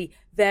 obviously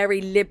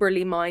very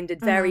liberally minded,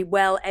 very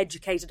well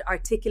educated,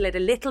 articulate, a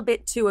little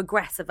bit too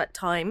aggressive at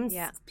times,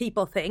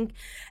 people think,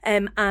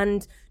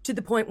 and to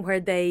the point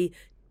where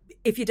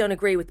if you don't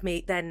agree with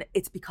me, then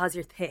it's because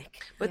you're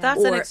thick. But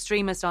that's an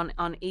extremist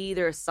on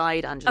either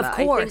side, Angela. Of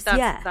course,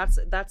 I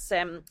think that's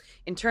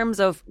in terms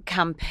of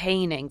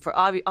campaigning.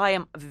 I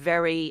am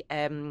very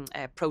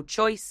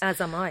pro-choice. As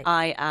am I.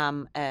 I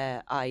am.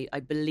 I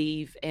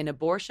believe in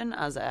abortion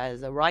as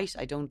a right.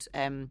 I don't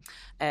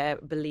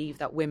believe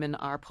that women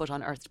are put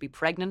on earth to be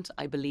pregnant.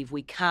 I believe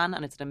we can,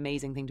 and it's an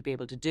amazing thing to be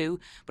able to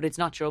do. But it's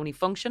not your only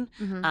function.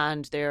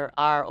 And there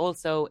are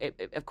also,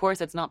 of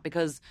course, it's not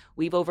because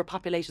we've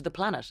overpopulated the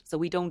planet.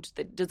 So it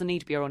doesn't need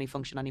to be our only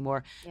function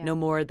anymore. No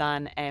more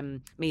than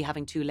me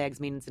having 2 legs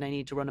means that I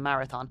need to run a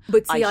marathon.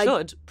 But see, I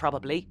should,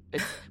 probably.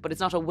 But it's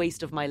not a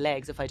waste of my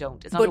legs if I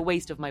don't. It's not a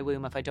waste of my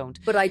womb if I don't.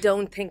 But I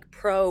don't think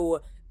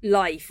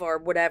pro-life or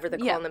whatever they're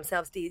calling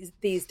themselves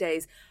these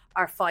days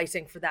are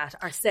fighting for that,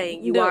 are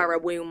saying you are a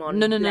womb on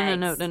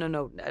legs.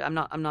 No.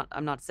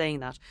 I'm not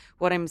saying that.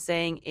 What I'm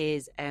saying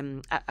is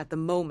at the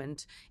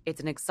moment it's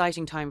an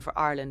exciting time for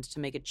Ireland to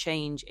make a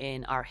change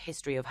in our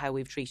history of how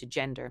we've treated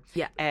gender.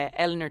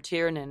 Eleanor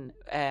Tiernan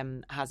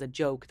has a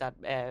joke that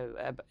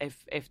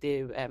if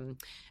the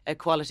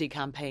equality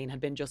campaign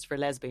had been just for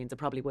lesbians, it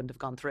probably wouldn't have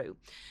gone through.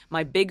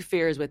 My big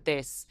fear is with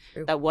this,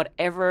 that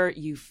whatever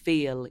you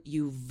feel,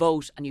 you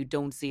vote and you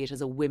don't see it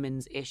as a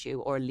women's issue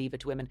or leave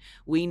it to women.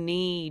 We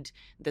need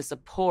the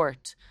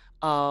support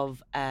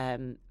of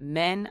men,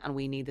 and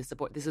we need the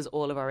support. This is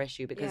all of our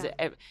issue, because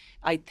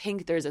I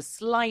think there's a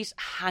slight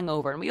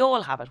hangover, and we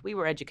all have it. We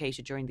were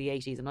educated during the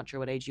 80s. I'm not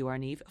sure what age you are,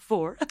 Niamh.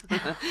 4.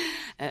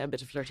 A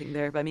bit of flirting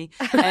there by me.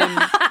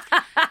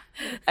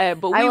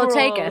 But I will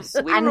take it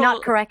and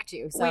not correct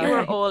you. We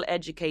were all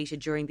educated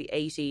during the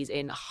 80s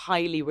in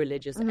highly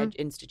religious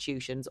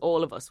institutions.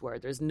 All of us were.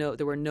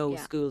 There were no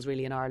schools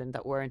really in Ireland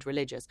that weren't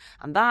religious,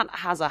 and that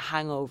has a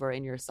hangover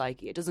in your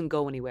psyche. It doesn't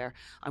go anywhere.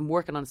 I'm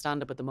working on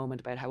stand-up at the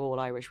moment about how all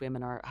Irish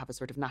women have a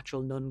sort of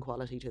natural nun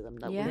quality to them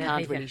that we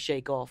can't really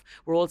shake off.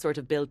 We're all sort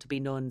of built to be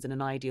nuns in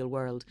an ideal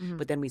world,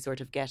 but then we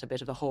sort of get a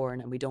bit of a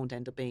horn and we don't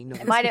end up being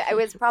nuns. It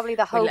was probably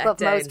the hope of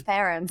most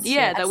parents.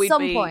 That we'd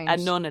be a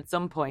nun at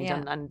some point,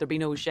 and there'd be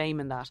no shame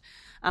in that.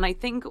 And I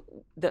think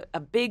a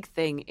big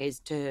thing is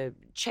to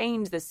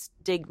change the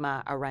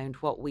stigma around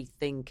what we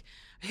think,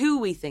 who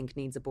we think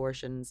needs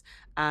abortions,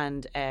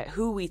 and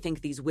who we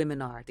think these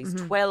women are. These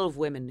 12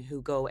 women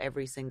who go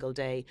every single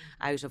day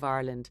out of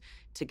Ireland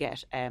to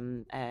get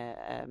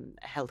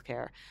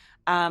healthcare.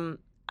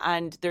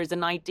 And there's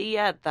an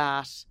idea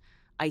that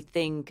I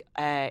think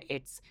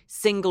it's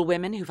single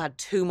women who've had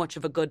too much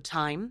of a good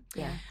time.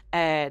 Yeah.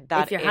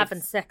 That if you're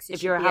having sex,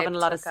 if you're having a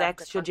lot of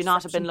sex, should you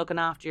not have been looking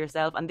after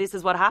yourself? And this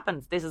is what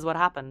happens. This is what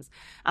happens.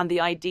 And the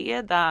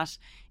idea that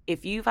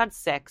if you've had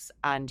sex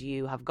and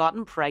you have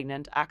gotten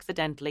pregnant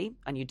accidentally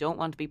and you don't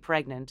want to be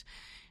pregnant,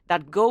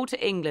 that go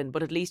to England,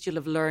 but at least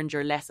you'll have learned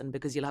your lesson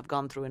because you'll have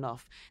gone through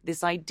enough.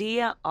 This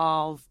idea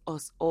of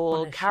us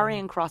all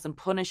carrying cross and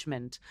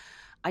punishment,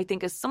 I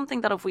think, is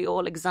something that if we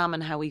all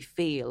examine how we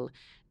feel,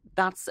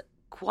 that's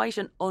quite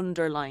an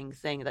underlying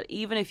thing, that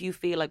even if you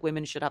feel like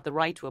women should have the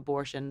right to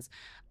abortions,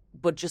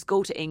 but just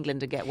go to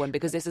England and get one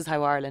because this is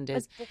how Ireland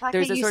is. But the fact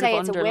There's that a you sort say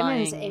of it's a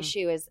women's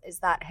issue is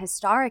that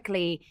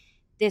historically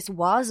this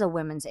was a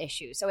women's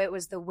issue. So it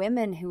was the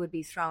women who would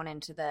be thrown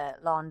into the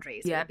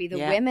laundries. It would be the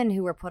women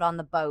who were put on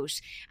the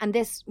boat. And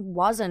this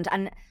wasn't.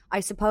 And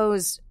I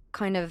suppose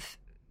kind of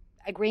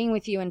agreeing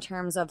with you in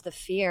terms of the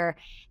fear,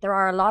 there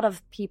are a lot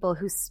of people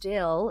who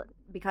still,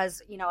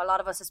 because, you know, a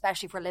lot of us,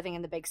 especially if we're living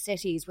in the big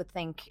cities, would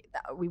think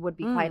that we would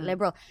be quite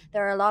liberal.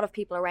 There are a lot of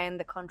people around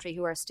the country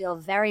who are still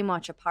very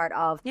much a part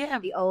of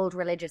the old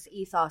religious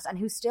ethos and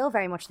who still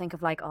very much think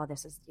of like, oh,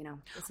 this is, you know,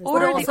 this is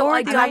But also,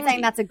 I'm not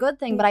saying that's a good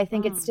thing, but I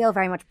think it's still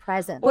very much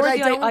present. But I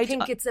don't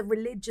think it's a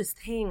religious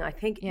thing. I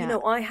think, you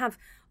know,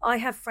 I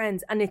have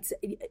friends, and it's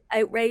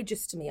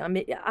outrageous to me. I'm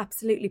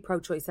absolutely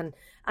pro-choice,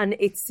 and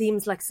it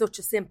seems like such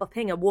a simple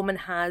thing. A woman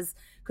has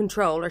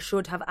control, or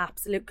should have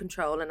absolute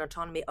control and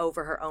autonomy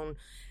over her own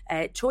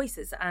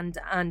choices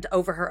and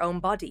over her own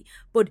body.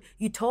 But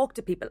you talk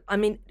to people. I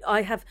mean,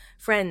 I have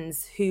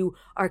friends who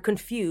are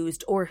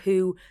confused or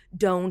who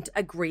don't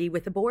agree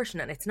with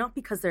abortion, and it's not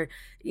because they're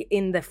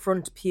in the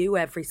front pew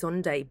every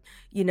Sunday,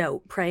 you know,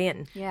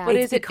 praying. Yeah. But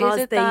is it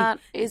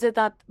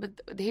that?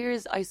 But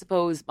here's, I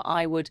suppose,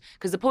 I would,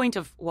 because the point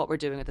of what we're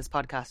doing at this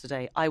podcast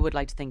today, I would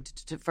like to think,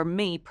 for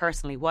me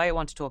personally, why I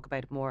want to talk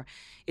about it more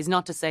is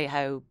not to say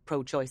how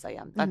pro-choice I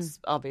am. That's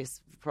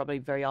obvious, probably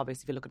very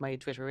obvious if you look at my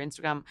Twitter or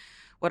Instagram.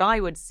 What I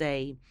would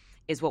say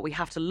is what we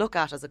have to look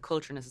at as a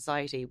culture and a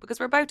society, because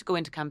we're about to go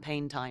into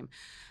campaign time.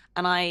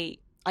 And I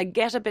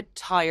get a bit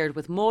tired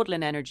with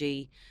maudlin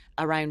energy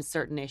around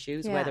certain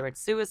issues, whether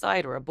it's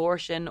suicide or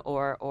abortion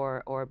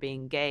or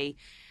being gay,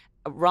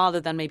 rather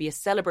than maybe a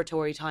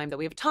celebratory time, that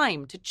we have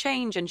time to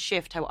change and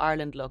shift how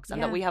Ireland looks,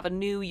 and that we have a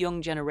new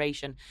young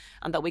generation,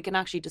 and that we can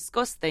actually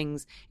discuss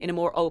things in a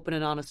more open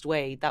and honest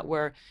way, that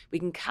we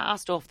can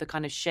cast off the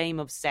kind of shame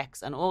of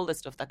sex and all the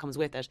stuff that comes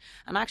with it,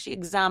 and actually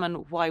examine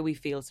why we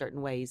feel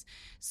certain ways.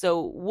 So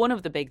one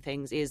of the big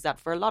things is that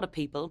for a lot of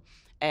people,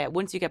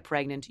 once you get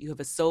pregnant, you have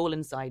a soul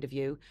inside of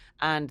you,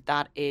 and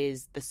that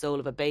is the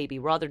soul of a baby.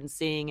 Rather than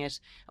seeing it,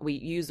 we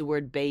use the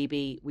word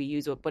baby,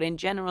 but in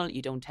general,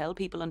 you don't tell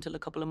people until a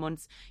couple of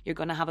months you're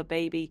going to have a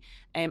baby,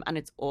 and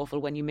it's awful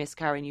when you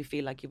miscarry and you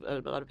feel like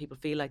a lot of people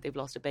feel like they've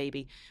lost a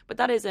baby. But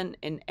that is an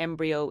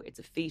embryo, it's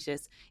a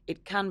fetus.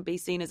 It can be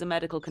seen as a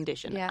medical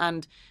condition,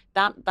 and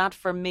that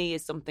for me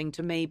is something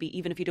to maybe,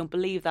 even if you don't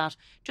believe that,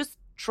 just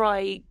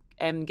try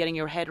getting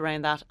your head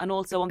around that. And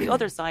also on the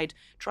other side,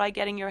 try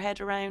getting your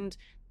head around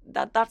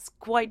that. That's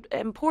quite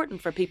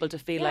important for people to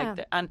feel like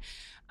that. And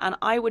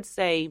I would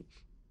say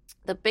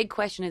the big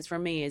question is, for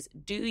me, is,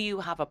 do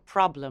you have a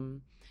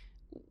problem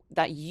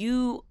that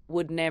you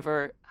would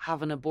never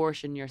have an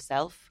abortion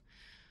yourself?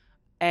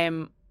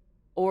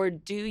 Or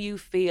do you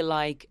feel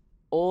like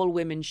all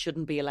women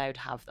shouldn't be allowed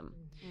to have them?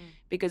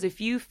 Because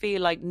if you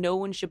feel like no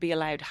one should be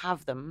allowed to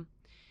have them,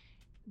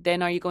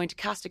 then are you going to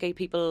castigate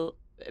people?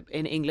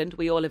 In England,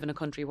 we all live in a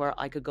country where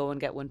I could go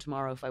and get one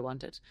tomorrow if I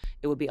wanted.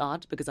 It would be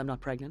odd because I'm not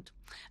pregnant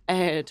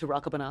to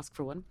rock up and ask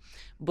for one.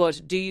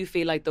 But do you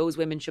feel like those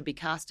women should be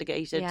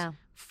castigated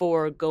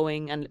for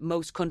going? And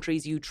most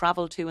countries you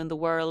travel to in the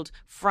world,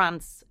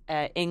 France,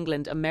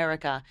 England,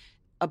 America,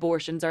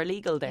 abortions are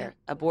legal there.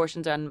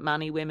 Abortions, and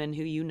many women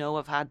who you know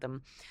have had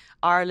them.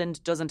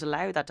 Ireland doesn't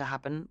allow that to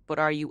happen, but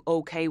are you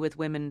okay with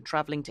women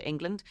travelling to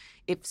England?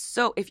 If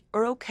so, if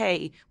you're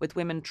okay with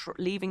women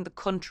leaving the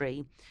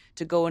country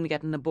to go and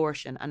get an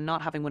abortion and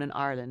not having one in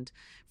Ireland,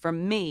 for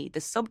me, the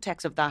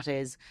subtext of that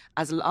is,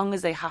 as long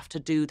as they have to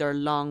do their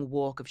long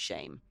walk of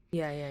shame.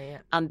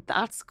 And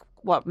that's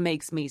what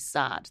makes me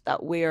sad,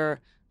 that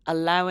we're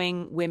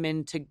allowing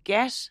women to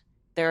get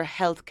their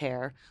health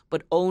care,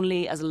 but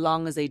only as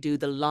long as they do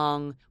the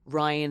long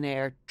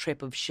Ryanair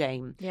trip of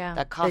shame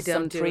that costs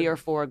them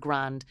 $3,000 or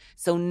 $4,000.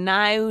 So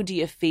now do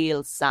you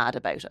feel sad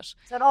about it?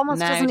 So it almost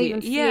doesn't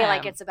even feel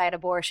like it's about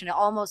abortion. It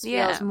almost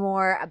feels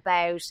more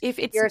about, if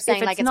you're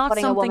saying, like, it's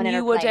putting a woman in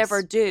her place. If it's not something you would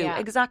ever do,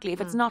 exactly.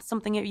 If it's not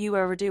something you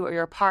ever do or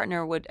your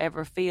partner would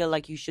ever feel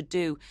like you should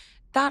do,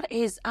 that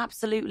is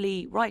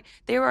absolutely right.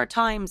 There are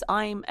times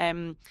I'm,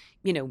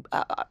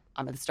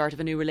 I'm at the start of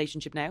a new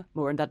relationship now.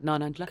 More on that,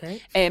 Angela.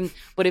 Okay.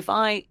 But if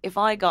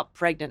I got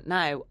pregnant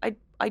now,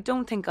 I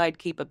don't think I'd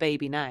keep a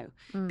baby now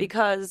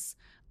because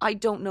I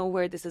don't know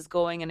where this is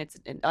going, and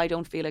I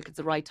don't feel like it's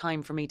the right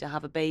time for me to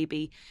have a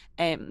baby.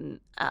 And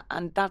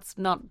that's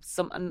not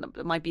and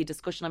it might be a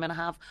discussion I'm going to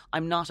have.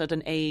 I'm not at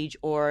an age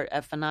or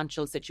a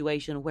financial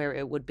situation where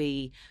it would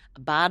be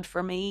bad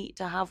for me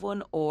to have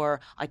one, or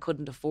I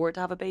couldn't afford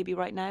to have a baby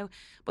right now.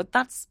 But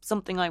that's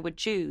something I would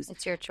choose.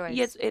 It's your choice.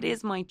 Yes, it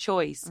is my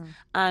choice.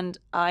 And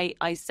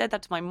I said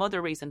that to my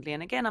mother recently.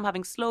 And again, I'm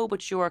having slow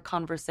but sure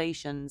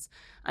conversations.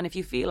 And if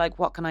you feel like,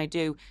 what can I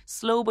do?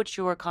 Slow but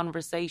sure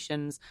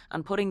conversations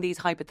and putting these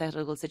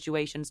hypothetical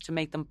situations to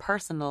make them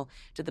personal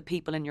to the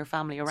people in your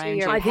family around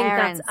you. I think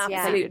that's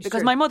absolutely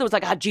Because my mother was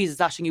like, Jesus,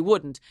 Aisling, you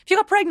wouldn't. If you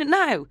got pregnant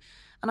now.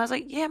 And I was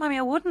like, yeah, Mommy,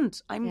 I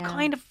wouldn't. I've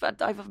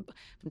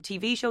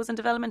TV shows in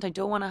development. I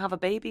don't want to have a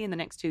baby in the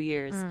next 2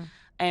 years.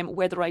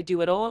 Whether I do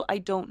it all, I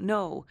don't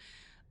know.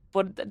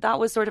 But that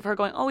was sort of her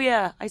going, oh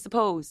yeah, I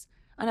suppose.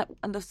 And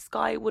the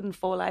sky wouldn't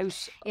fall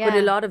out. But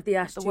a lot of the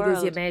attitude is you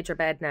world. made your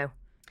bed now.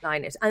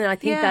 Line it. And I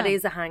think that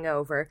is a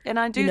hangover. And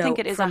I do think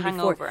it is a from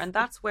hangover. before. And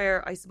that's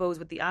where, I suppose,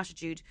 with the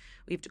attitude,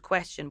 we have to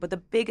question. But the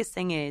biggest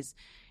thing is,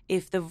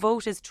 if the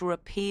vote is to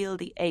repeal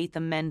the 8th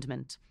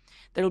Amendment,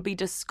 there will be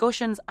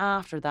discussions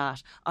after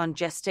that on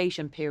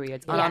gestation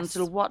periods, on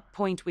until what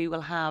point we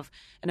will have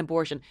an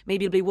abortion.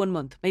 Maybe it'll be 1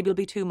 month, maybe it'll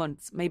be 2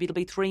 months, maybe it'll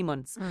be 3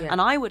 months.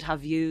 And I would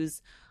have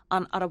views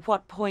on at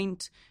what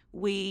point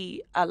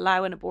we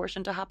allow an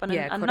abortion to happen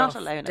and not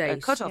allow a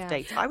cut-off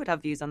date. I would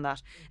have views on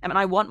that. And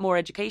I want more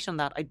education on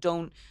that. I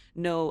don't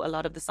know a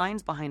lot of the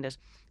science behind it.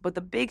 But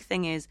the big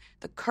thing is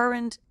the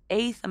current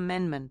 8th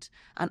Amendment,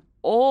 and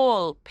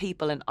all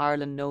people in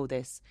Ireland know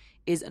this,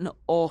 is an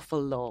awful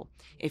law.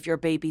 If your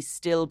baby's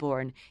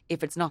stillborn,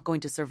 if it's not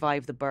going to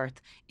survive the birth,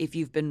 if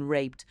you've been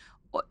raped,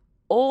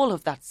 all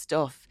of that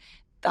stuff,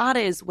 that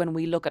is when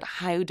we look at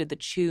how did the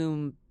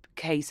Tuam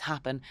case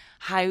happen,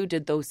 how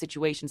did those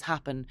situations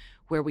happen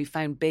where we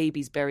found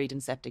babies buried in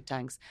septic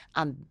tanks.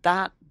 And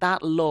that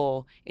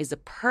law is a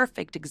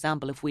perfect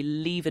example, if we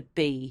leave it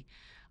be,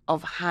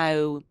 of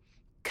how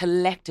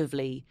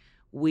collectively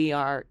we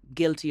are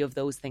guilty of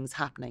those things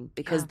happening,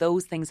 because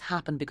those things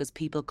happen because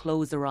people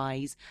close their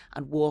eyes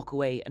and walk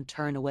away and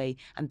turn away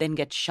and then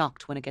get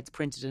shocked when it gets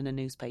printed in a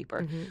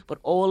newspaper. But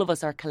all of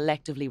us are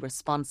collectively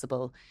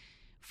responsible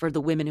for the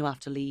women who have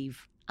to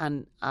leave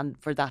and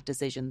for that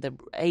decision. The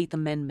 8th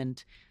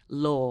Amendment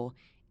law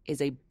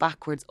is a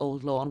backwards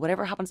old law, and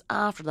whatever happens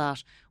after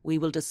that we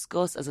will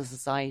discuss as a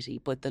society,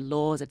 but the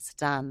law as it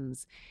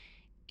stands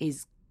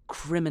is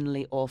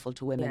criminally awful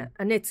to women. Yeah,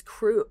 and it's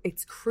cruel.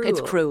 It's cruel.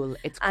 It's cruel.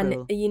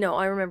 And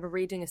I remember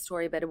reading a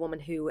story about a woman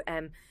who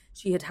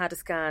she had a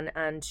scan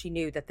and she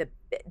knew that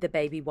the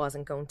baby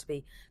wasn't going to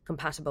be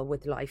compatible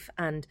with life,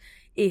 and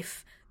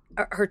if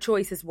her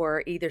choices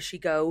were either she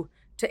go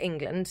to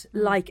England,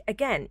 like,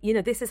 again,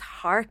 this is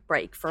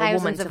heartbreak for a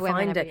woman to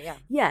find it.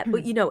 Yeah,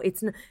 but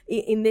it's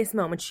in this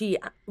moment she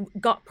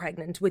got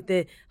pregnant with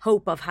the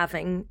hope of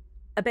having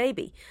a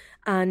baby,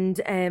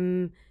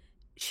 and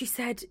she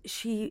said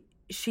she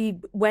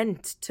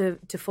went to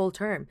full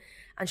term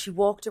and she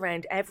walked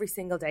around every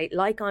single day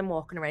like I'm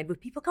walking around, with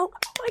people going,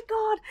 oh my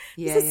God,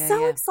 this is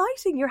so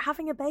exciting, you're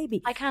having a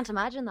baby. I can't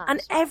imagine that.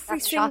 And every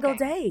That's single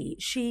shocking. day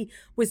she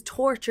was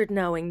tortured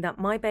knowing that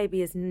my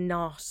baby is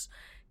not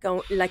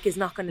going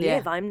to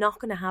live. I'm not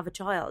going to have a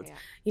child.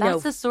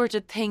 That's the sort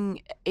of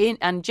thing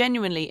and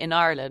genuinely in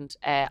Ireland,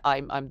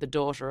 I'm the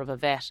daughter of a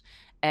vet.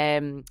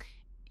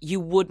 You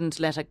wouldn't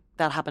let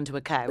that happen to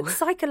a cow. But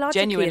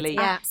psychologically, genuinely,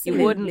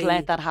 you wouldn't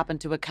let that happen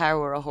to a cow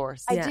or a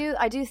horse.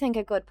 I do think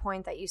a good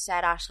point that you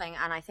said, Aisling,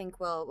 and I think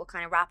we'll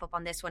kind of wrap up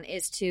on this one,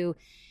 is to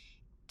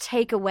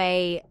take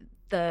away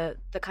the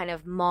kind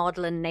of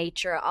maudlin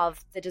nature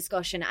of the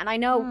discussion. And I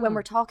know when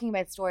we're talking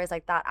about stories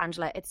like that,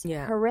 Angela, it's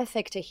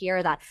horrific to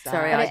hear that.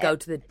 Sorry, I go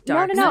to the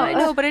dark no, side.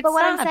 No, but it's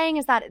what sad. I'm saying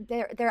is that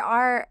there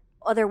are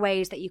other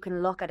ways that you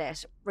can look at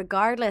it,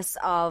 regardless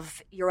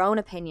of your own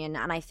opinion.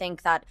 And I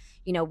think that,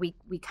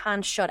 we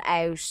can't shut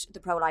out the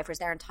pro-lifers.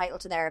 They're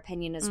entitled to their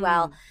opinion as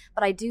well.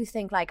 But I do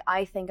think,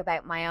 I think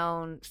about my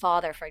own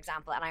father, for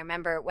example, and I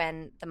remember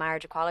when the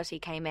marriage equality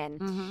came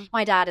in,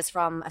 my dad is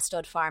from a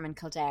stud farm in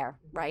Kildare,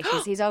 right?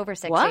 He's over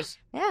 60. What?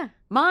 Yeah.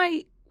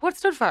 What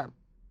stud farm?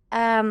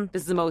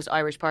 This is the most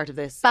Irish part of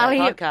this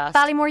podcast.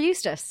 Ballymore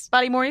Eustace.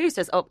 Ballymore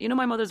Eustace. Oh,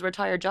 my mother's a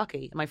retired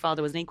jockey. And my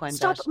father was an equine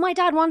Stop. vet. My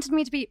dad wanted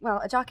me to be,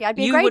 a jockey. I'd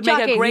be You a great would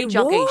jockey. make a great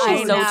jockey. would.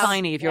 She's so I know.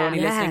 tiny if you're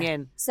only Yeah. listening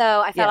in. So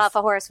I fell Yes. off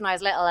a horse when I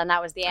was little, and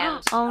that was the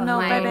end Oh of no,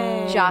 my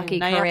baby. jockey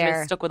now you have to career.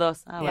 be stuck with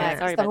us. Oh, well, Yeah,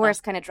 sorry the about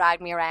horse kind of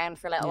dragged me around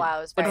for a little while.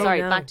 It was But very-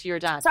 sorry, no. back to your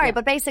dad. Sorry, Yeah.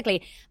 but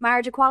basically,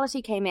 marriage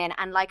equality came in,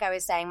 and like I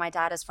was saying, my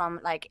dad is from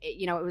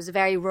it was a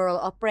very rural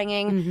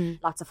upbringing,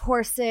 lots of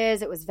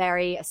horses. It was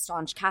very a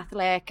staunch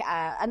Catholic,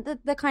 and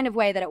the kind of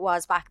way that it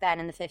was back then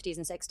in the 50s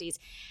and 60s.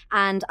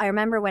 And I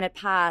remember when it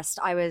passed,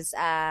 I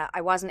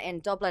wasn't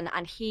in Dublin,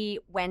 and he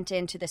went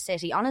into the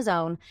city on his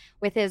own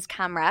with his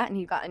camera, and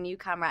he got a new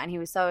camera, and he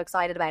was so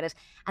excited about it.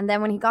 And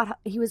then when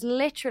he was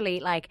literally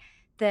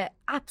the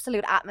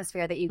absolute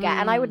atmosphere that you get.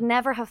 And I would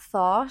never have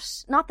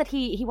thought, not that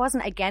he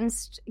wasn't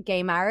against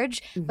gay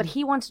marriage, but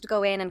he wanted to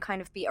go in and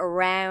kind of be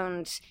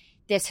around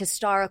this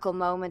historical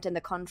moment in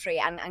the country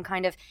and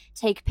kind of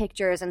take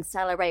pictures and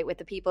celebrate with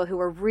the people who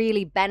were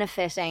really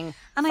benefiting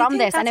from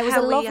this. And it was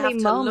a lovely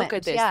moment. Look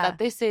at this, that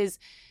this is,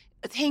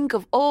 think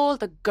of all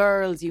the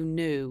girls you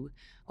knew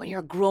when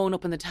you're growing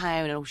up in the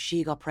town, and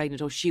she got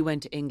pregnant, she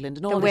went to England,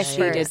 and all the she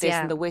did this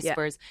and the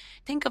whispers.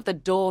 Think of the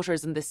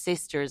daughters and the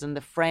sisters and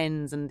the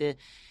friends and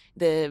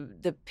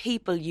the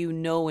people you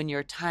know in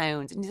your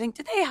towns, and you think,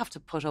 do they have to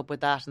put up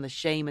with that and the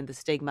shame and the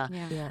stigma?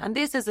 And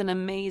this is an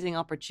amazing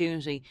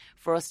opportunity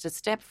for us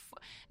to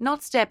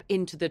not step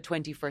into the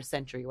 21st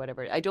century or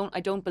whatever. I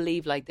don't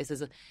believe like this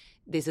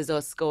is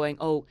us going,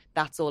 oh,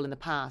 that's all in the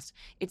past.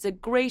 It's a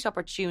great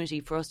opportunity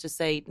for us to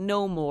say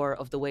no more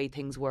of the way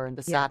things were and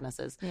the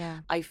sadnesses.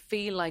 I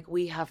feel like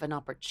we have an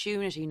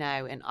opportunity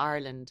now in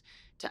Ireland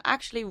to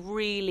actually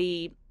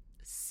really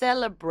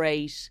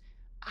celebrate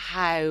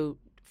how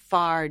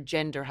far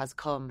gender has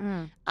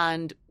come.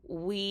 And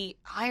we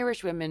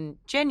Irish women,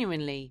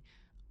 genuinely,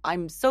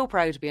 I'm so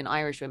proud to be an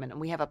Irish woman, and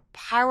we have a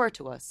power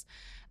to us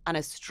and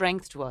a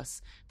strength to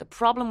us. The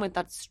problem with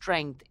that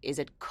strength is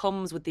it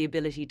comes with the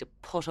ability to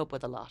put up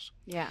with a lot.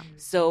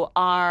 So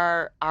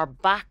our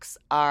backs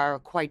are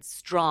quite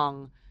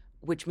strong,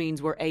 which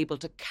means we're able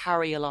to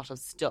carry a lot of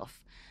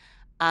stuff.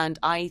 And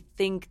I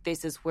think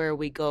this is where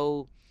we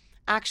go,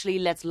 actually,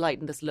 let's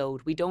lighten this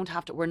load.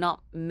 We're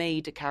not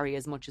made to carry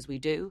as much as we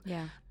do.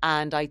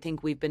 And I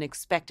think we've been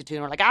expected to,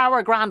 and we're like,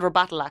 we're grand, we're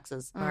battle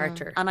axes.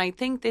 Martyr. And I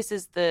think this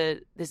is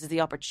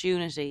the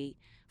opportunity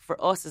for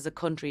us as a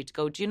country to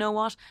go, do you know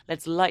what?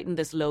 Let's lighten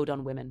this load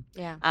on women.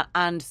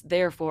 And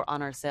therefore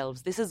on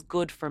ourselves. This is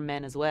good for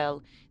men as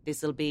well.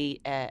 This will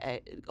be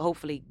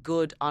hopefully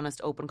good,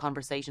 honest, open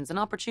conversations and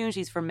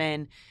opportunities for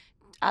men,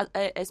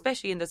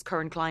 especially in this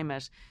current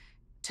climate,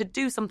 to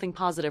do something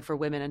positive for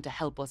women and to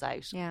help us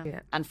out.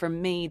 And for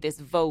me, this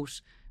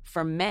vote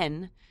for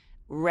men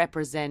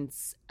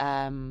represents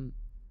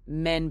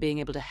men being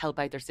able to help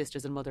out their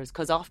sisters and mothers,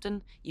 because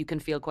often you can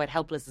feel quite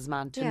helpless as a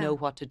man to know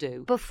what to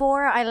do.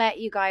 Before I let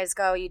you guys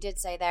go, you did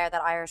say there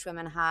that Irish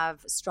women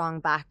have strong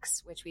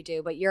backs, which we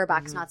do, but your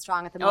back's not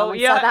strong at the moment.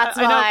 So that's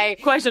why.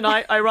 Quite an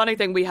ironic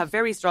thing. We have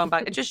very strong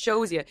back. It just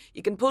shows you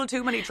can pull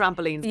too many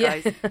trampolines,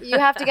 guys. You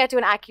have to get to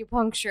an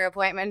acupuncture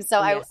appointment. So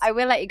I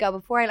will let you go.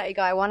 Before I let you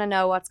go, I want to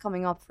know what's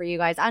coming up for you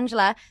guys.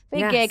 Angela,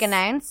 big gig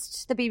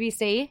announced, the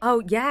BBC.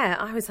 Oh yeah,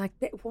 I was like,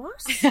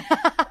 what?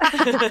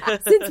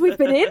 Since we've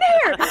been in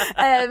here.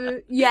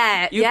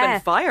 You've been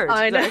fired.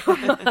 I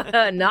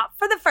know. Not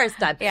for the first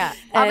time.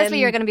 Obviously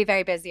you're going to be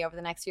very busy over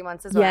the next few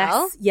months as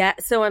well.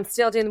 So I'm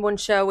still doing one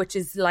show, which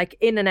is like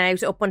in and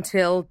out up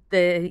until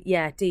the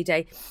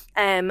D-Day.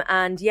 And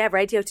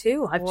Radio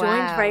 2. I've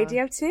joined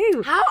Radio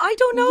 2. How? I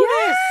don't know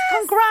this.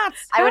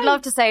 Congrats. I would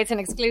love to say it's an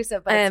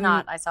exclusive, but it's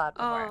not. I saw it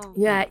before.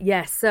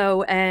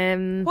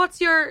 So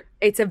what's your...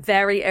 It's a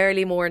very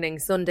early morning,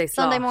 Sunday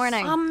slot. Sunday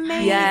morning.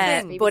 Amazing.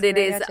 Yeah, but it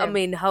is,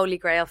 holy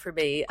grail for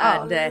me.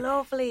 And,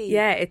 lovely.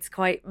 Yeah, it's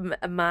quite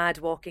mad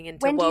walking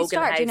into when Wogan do you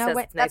start? House. Do you know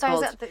that's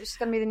why it's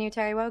going to be the new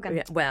Terry Wogan.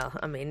 Yeah, well,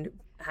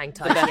 hang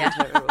tight.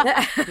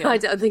 I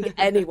don't think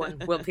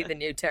anyone will be the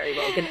new Terry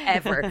Wogan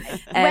ever.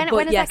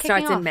 When is that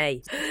starts kicking in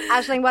May.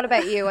 Aisling, what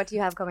about you? What do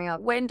you have coming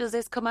up? When does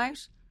this come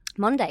out?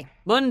 Monday.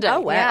 Oh,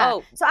 wow. Yeah.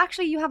 So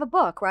actually you have a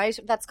book, right?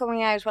 That's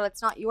coming out. Well,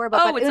 it's not your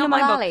book, but it's Una not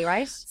my Mullally, book.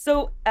 right?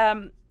 So,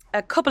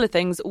 a couple of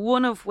things.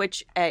 One of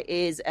which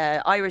is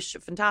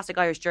fantastic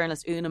Irish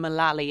journalist Una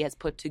Mullally has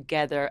put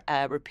together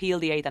Repeal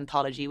the Eighth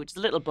Anthology, which is a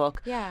little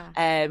book,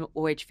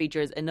 which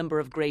features a number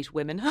of great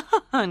women,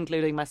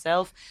 including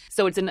myself.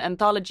 So it's an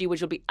anthology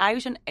which will be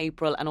out in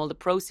April, and all the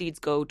proceeds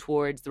go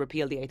towards the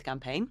Repeal the Eighth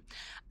campaign.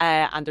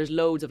 And there's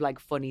loads of like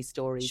funny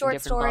stories, short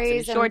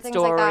stories. Like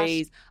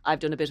that. I've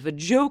done a bit of a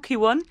jokey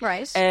one,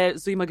 right?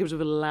 So you might get a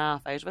bit of a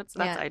laugh out of it. So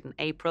that's out in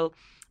April.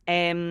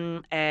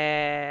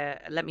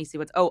 Let me see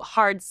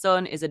Hard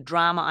Sun is a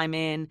drama I'm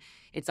in.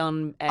 It's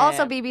on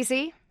also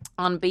BBC.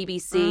 On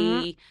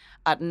BBC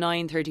at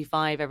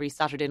 9:35 every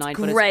Saturday night.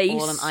 Great. When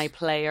it's all on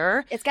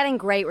iPlayer. It's getting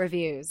great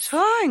reviews.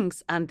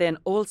 Thanks. And then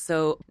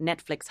also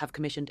Netflix have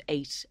commissioned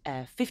 8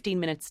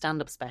 15-minute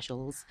stand-up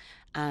specials,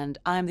 and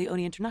I'm the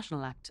only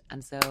international act,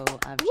 and so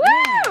I've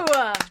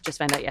just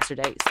found out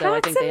yesterday. So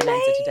I think they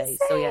announced it today.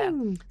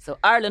 So so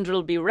Ireland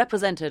will be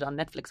represented on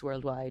Netflix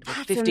worldwide with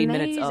 15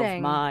 minutes of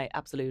my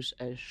absolute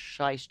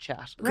shite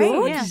chat.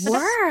 Good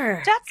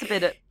work. That's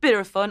a bit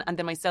of fun. And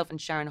then myself and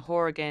Sharon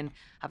Horgan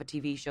have a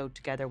TV show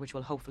together, which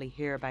we'll hopefully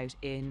hear about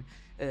in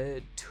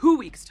 2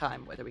 weeks'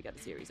 time, whether we get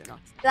a series or not.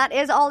 That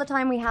is all the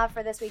time we have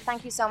for this week.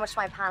 Thank you so much to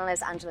my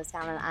panellists, Angela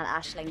Scanlon and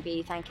Aisling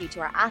B. Thank you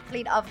to our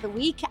athlete of the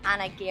week,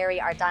 Anna Geary,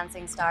 our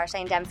dancing star.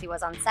 Shane Dempsey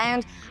was on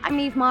sound. I'm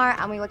Niamh Maher,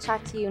 and we will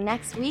chat to you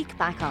next week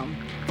back home.